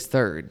 Turner plays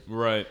third.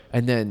 Right.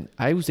 And then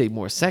I would say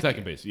more second.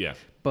 Second base, yeah.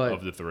 But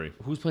of the three,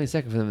 who's playing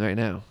second for them right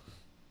now?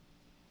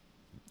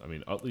 I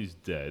mean, Utley's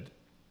dead.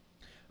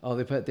 Oh,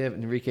 they have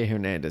Enrique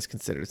Hernandez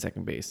considered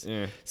second base.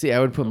 Yeah. See, I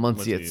would put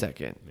Muncy at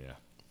second. Yeah.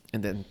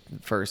 And then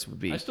first would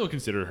be. I still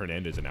consider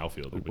Hernandez an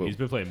outfielder, but he's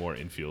been playing more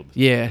infield.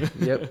 Yeah.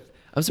 Yep.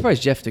 I'm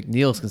surprised Jeff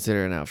McNeil's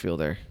considered an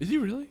outfielder. Is he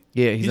really?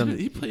 Yeah,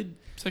 he played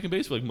second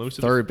base for like most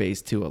of third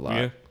base too a lot.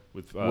 Yeah.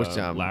 With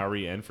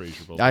Lowry and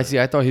Frazier both. I see.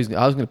 I thought I was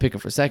going to pick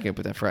him for second,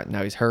 but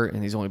now he's hurt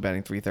and he's only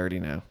batting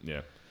 .330 now. Yeah.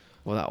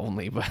 Well, not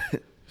only, but.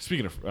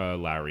 Speaking of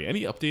Lowry,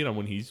 any update on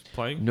when he's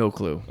playing? No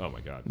clue. Oh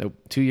my God. Nope.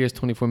 2 years,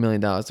 $24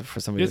 million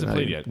for somebody who hasn't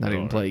played yet. Not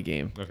even play a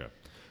game. Okay.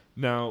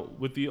 Now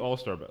with the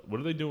All-Star,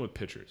 what are they doing with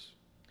pitchers?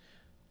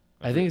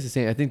 I think it's the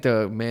same. I think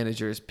the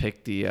managers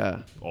pick the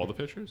all the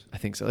pitchers. I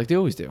think so, like they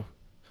always do.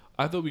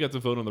 I thought we got to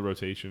vote on the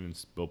rotation and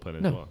bullpen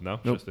as well. No,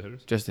 nope. Just the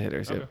hitters. Just the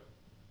hitters. Okay. Yeah.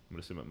 I'm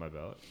gonna submit my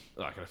ballot.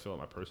 Oh, I gotta fill out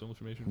my personal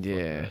information.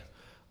 Yeah.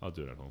 I'll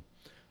do it at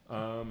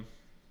home.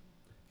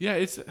 Yeah,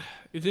 it's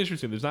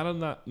interesting. There's not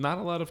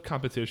a lot of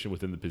competition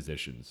within the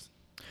positions.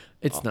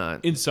 It's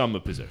not in some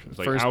of the positions.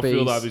 Like First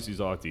outfield, base, obviously,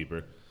 is a lot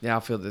deeper. The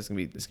outfield is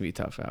gonna be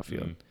tough.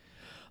 Outfield.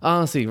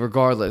 Honestly,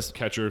 regardless,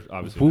 catcher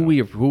obviously.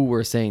 Who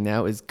we're saying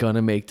now is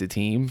gonna make the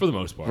team for the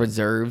most part.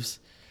 Reserves.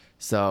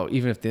 So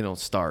even if they don't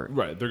start,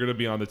 right, they're gonna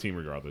be on the team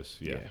regardless.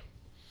 Yeah.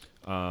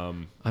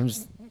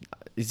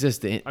 It's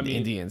just the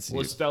Indians.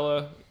 La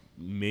Stella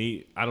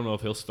I don't know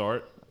if he'll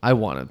start. I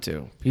want him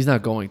to. He's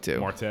not going to.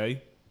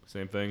 Marte,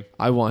 same thing.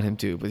 I want him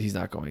to, but he's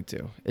not going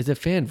to. It's a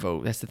fan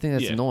vote. That's the thing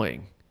that's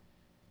annoying.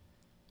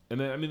 And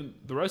then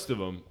the rest of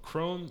them: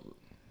 Crone,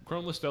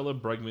 La Stella,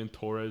 Bregman,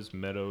 Torres,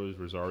 Meadows,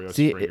 Rosario,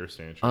 Springer,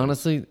 Sanchez.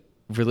 Honestly,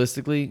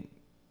 realistically,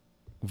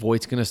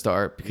 Voigt's gonna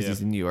start because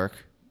he's in New York.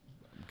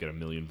 Get a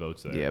million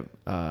votes there. Yep.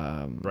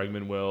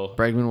 Bregman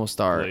will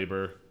start.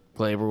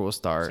 Gleyber will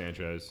start.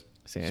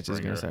 Sanchez is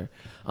gonna start.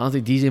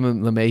 Honestly, DJ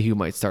LeMahieu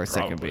might start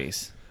second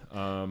base.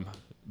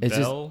 It's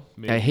Bell,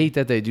 I hate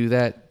that they do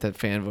that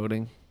fan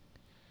voting,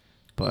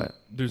 but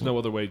there's no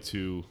other way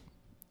to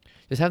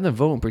just have them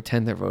vote and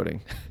pretend they're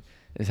voting.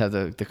 Just have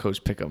the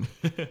coach pick them.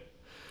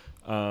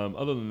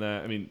 Other than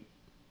that, I mean,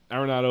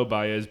 Arenado,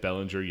 Baez,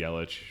 Bellinger,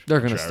 Yelich. They're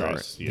going to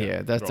start.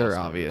 Yeah, they're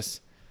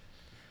obvious.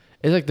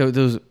 It's like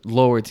those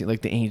lower teams,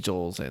 like the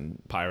Angels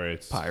and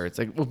Pirates.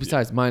 Like, well,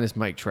 besides minus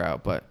Mike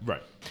Trout, but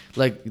right.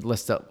 Like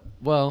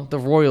the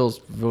Royals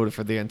voted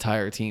for the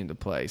entire team to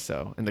play,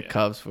 and the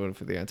Cubs voted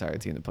for the entire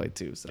team to play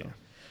too. So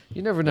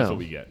you never know. That's what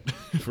we get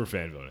for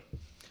fan voting.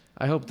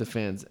 I hope the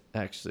fans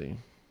actually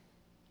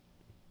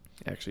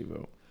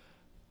vote.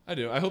 I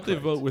do. I hope they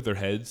vote with their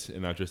heads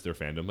and not just their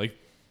fandom. Like,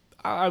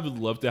 I would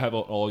love to have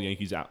all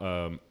Yankees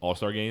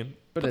All-Star game,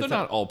 but they're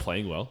not all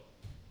playing well.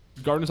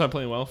 Gardner's not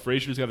playing well.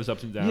 Frazier's got his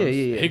ups and downs.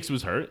 Yeah. Hicks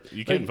was hurt.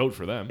 You can't vote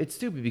for them. It's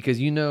stupid because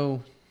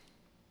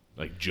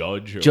like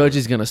Judge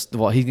is gonna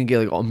he's gonna get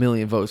like a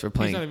million votes for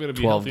playing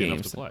 12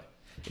 games to play.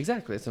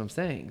 Exactly, that's what I'm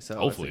saying. So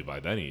hopefully by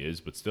then he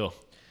is, but still.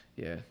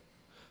 Yeah.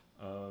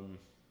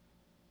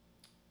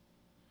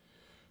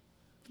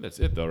 That's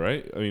it, though,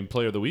 right? I mean,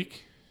 player of the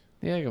week.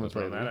 Yeah, I'm gonna Let's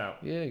play run that out.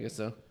 Yeah, I guess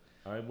so.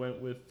 I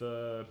went with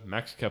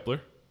Max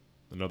Kepler,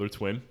 another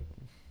Twin.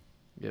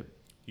 Yep.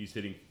 He's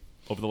hitting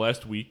over the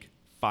last week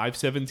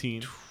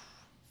 517,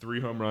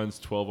 3 home runs,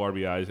 12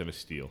 RBIs, and a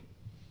steal.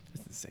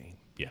 That's insane.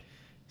 Yeah.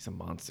 He's a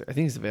monster. I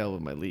think he's available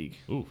in my league.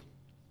 Ooh.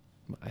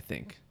 I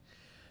think.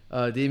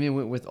 Damian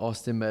went with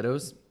Austin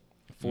Meadows,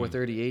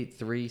 438,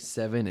 3,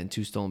 7, and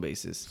 2 stolen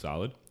bases.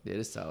 Solid. It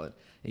is solid.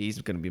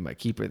 He's going to be my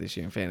keeper this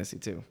year in fantasy,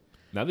 too.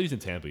 Now that he's in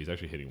Tampa, he's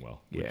actually hitting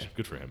well. Which, Yeah.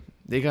 Good for him.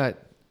 They got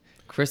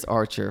Chris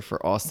Archer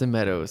for Austin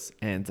Meadows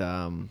and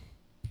the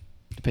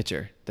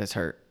pitcher that's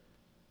hurt.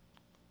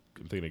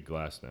 I'm thinking of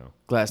Glass now.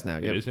 Glass now.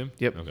 Yep. It is him?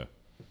 Yep. Okay.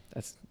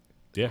 That's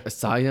Yeah. a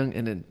Cy Young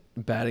and a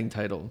batting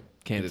title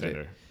candidate.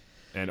 Contender.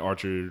 And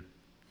Archer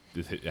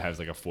has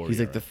like a 4. He's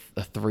like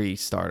a 3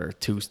 starter,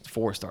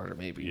 4 starter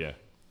maybe. Yeah.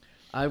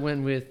 I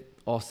went with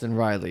Austin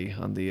Riley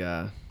on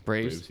the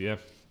Braves. Braves, yeah.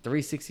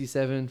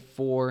 367,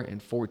 4,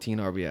 and 14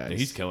 RBIs. Yeah,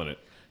 he's killing it.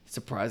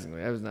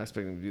 Surprisingly, I was not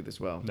expecting him to do this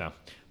well. No.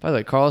 By the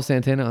way, Carlos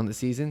Santana on the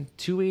season,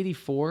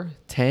 284,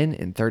 10,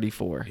 and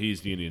 34.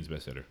 He's the Indians'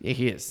 best hitter. Yeah,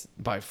 he is,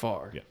 by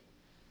far. Yeah.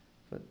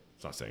 But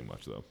It's not saying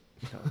much, though.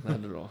 no,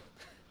 not at all.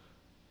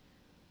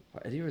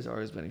 Eddie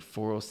Rosario's been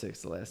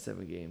 406 the last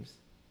 7 games.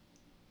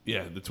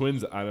 Yeah, the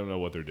Twins, I don't know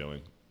what they're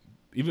doing.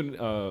 Even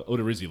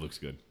Odorizzi looks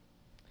good.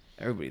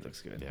 Everybody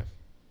looks good. Yeah.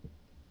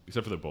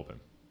 Except for their bullpen.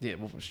 Yeah,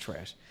 Wolfman's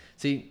trash.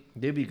 See,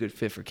 they'd be a good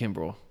fit for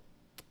Kimbrel.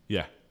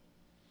 Yeah.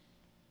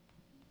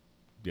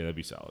 Yeah, that'd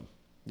be solid.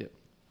 Yep.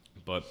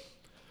 But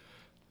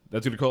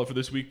that's going to call it for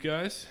this week,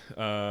 guys.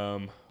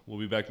 We'll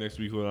be back next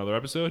week with another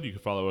episode. You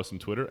can follow us on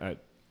Twitter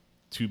at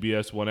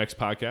 2BS1X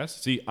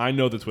Podcast. See, I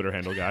know the Twitter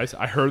handle, guys.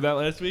 I heard that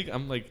last week.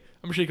 I'm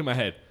shaking my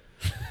head.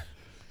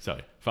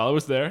 Sorry. Follow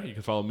us there. You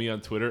can follow me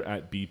on Twitter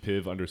at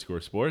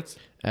bpiv_sports.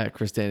 At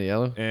Chris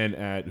Daniello. And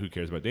at Who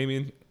Cares About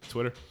Damien,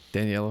 Twitter.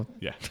 Daniello.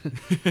 Yeah.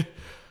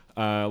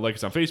 Like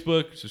us on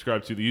Facebook,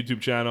 subscribe to the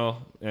YouTube channel,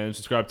 and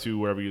subscribe to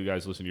wherever you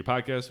guys listen to your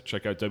podcast.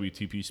 Check out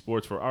WTP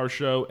Sports for our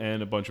show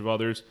and a bunch of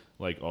others,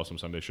 like Awesome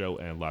Sunday Show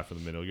and Live from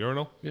the Middle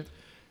Urinal. Yep.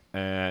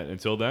 And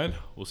until then,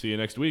 we'll see you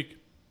next week.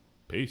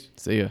 Peace.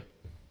 See ya.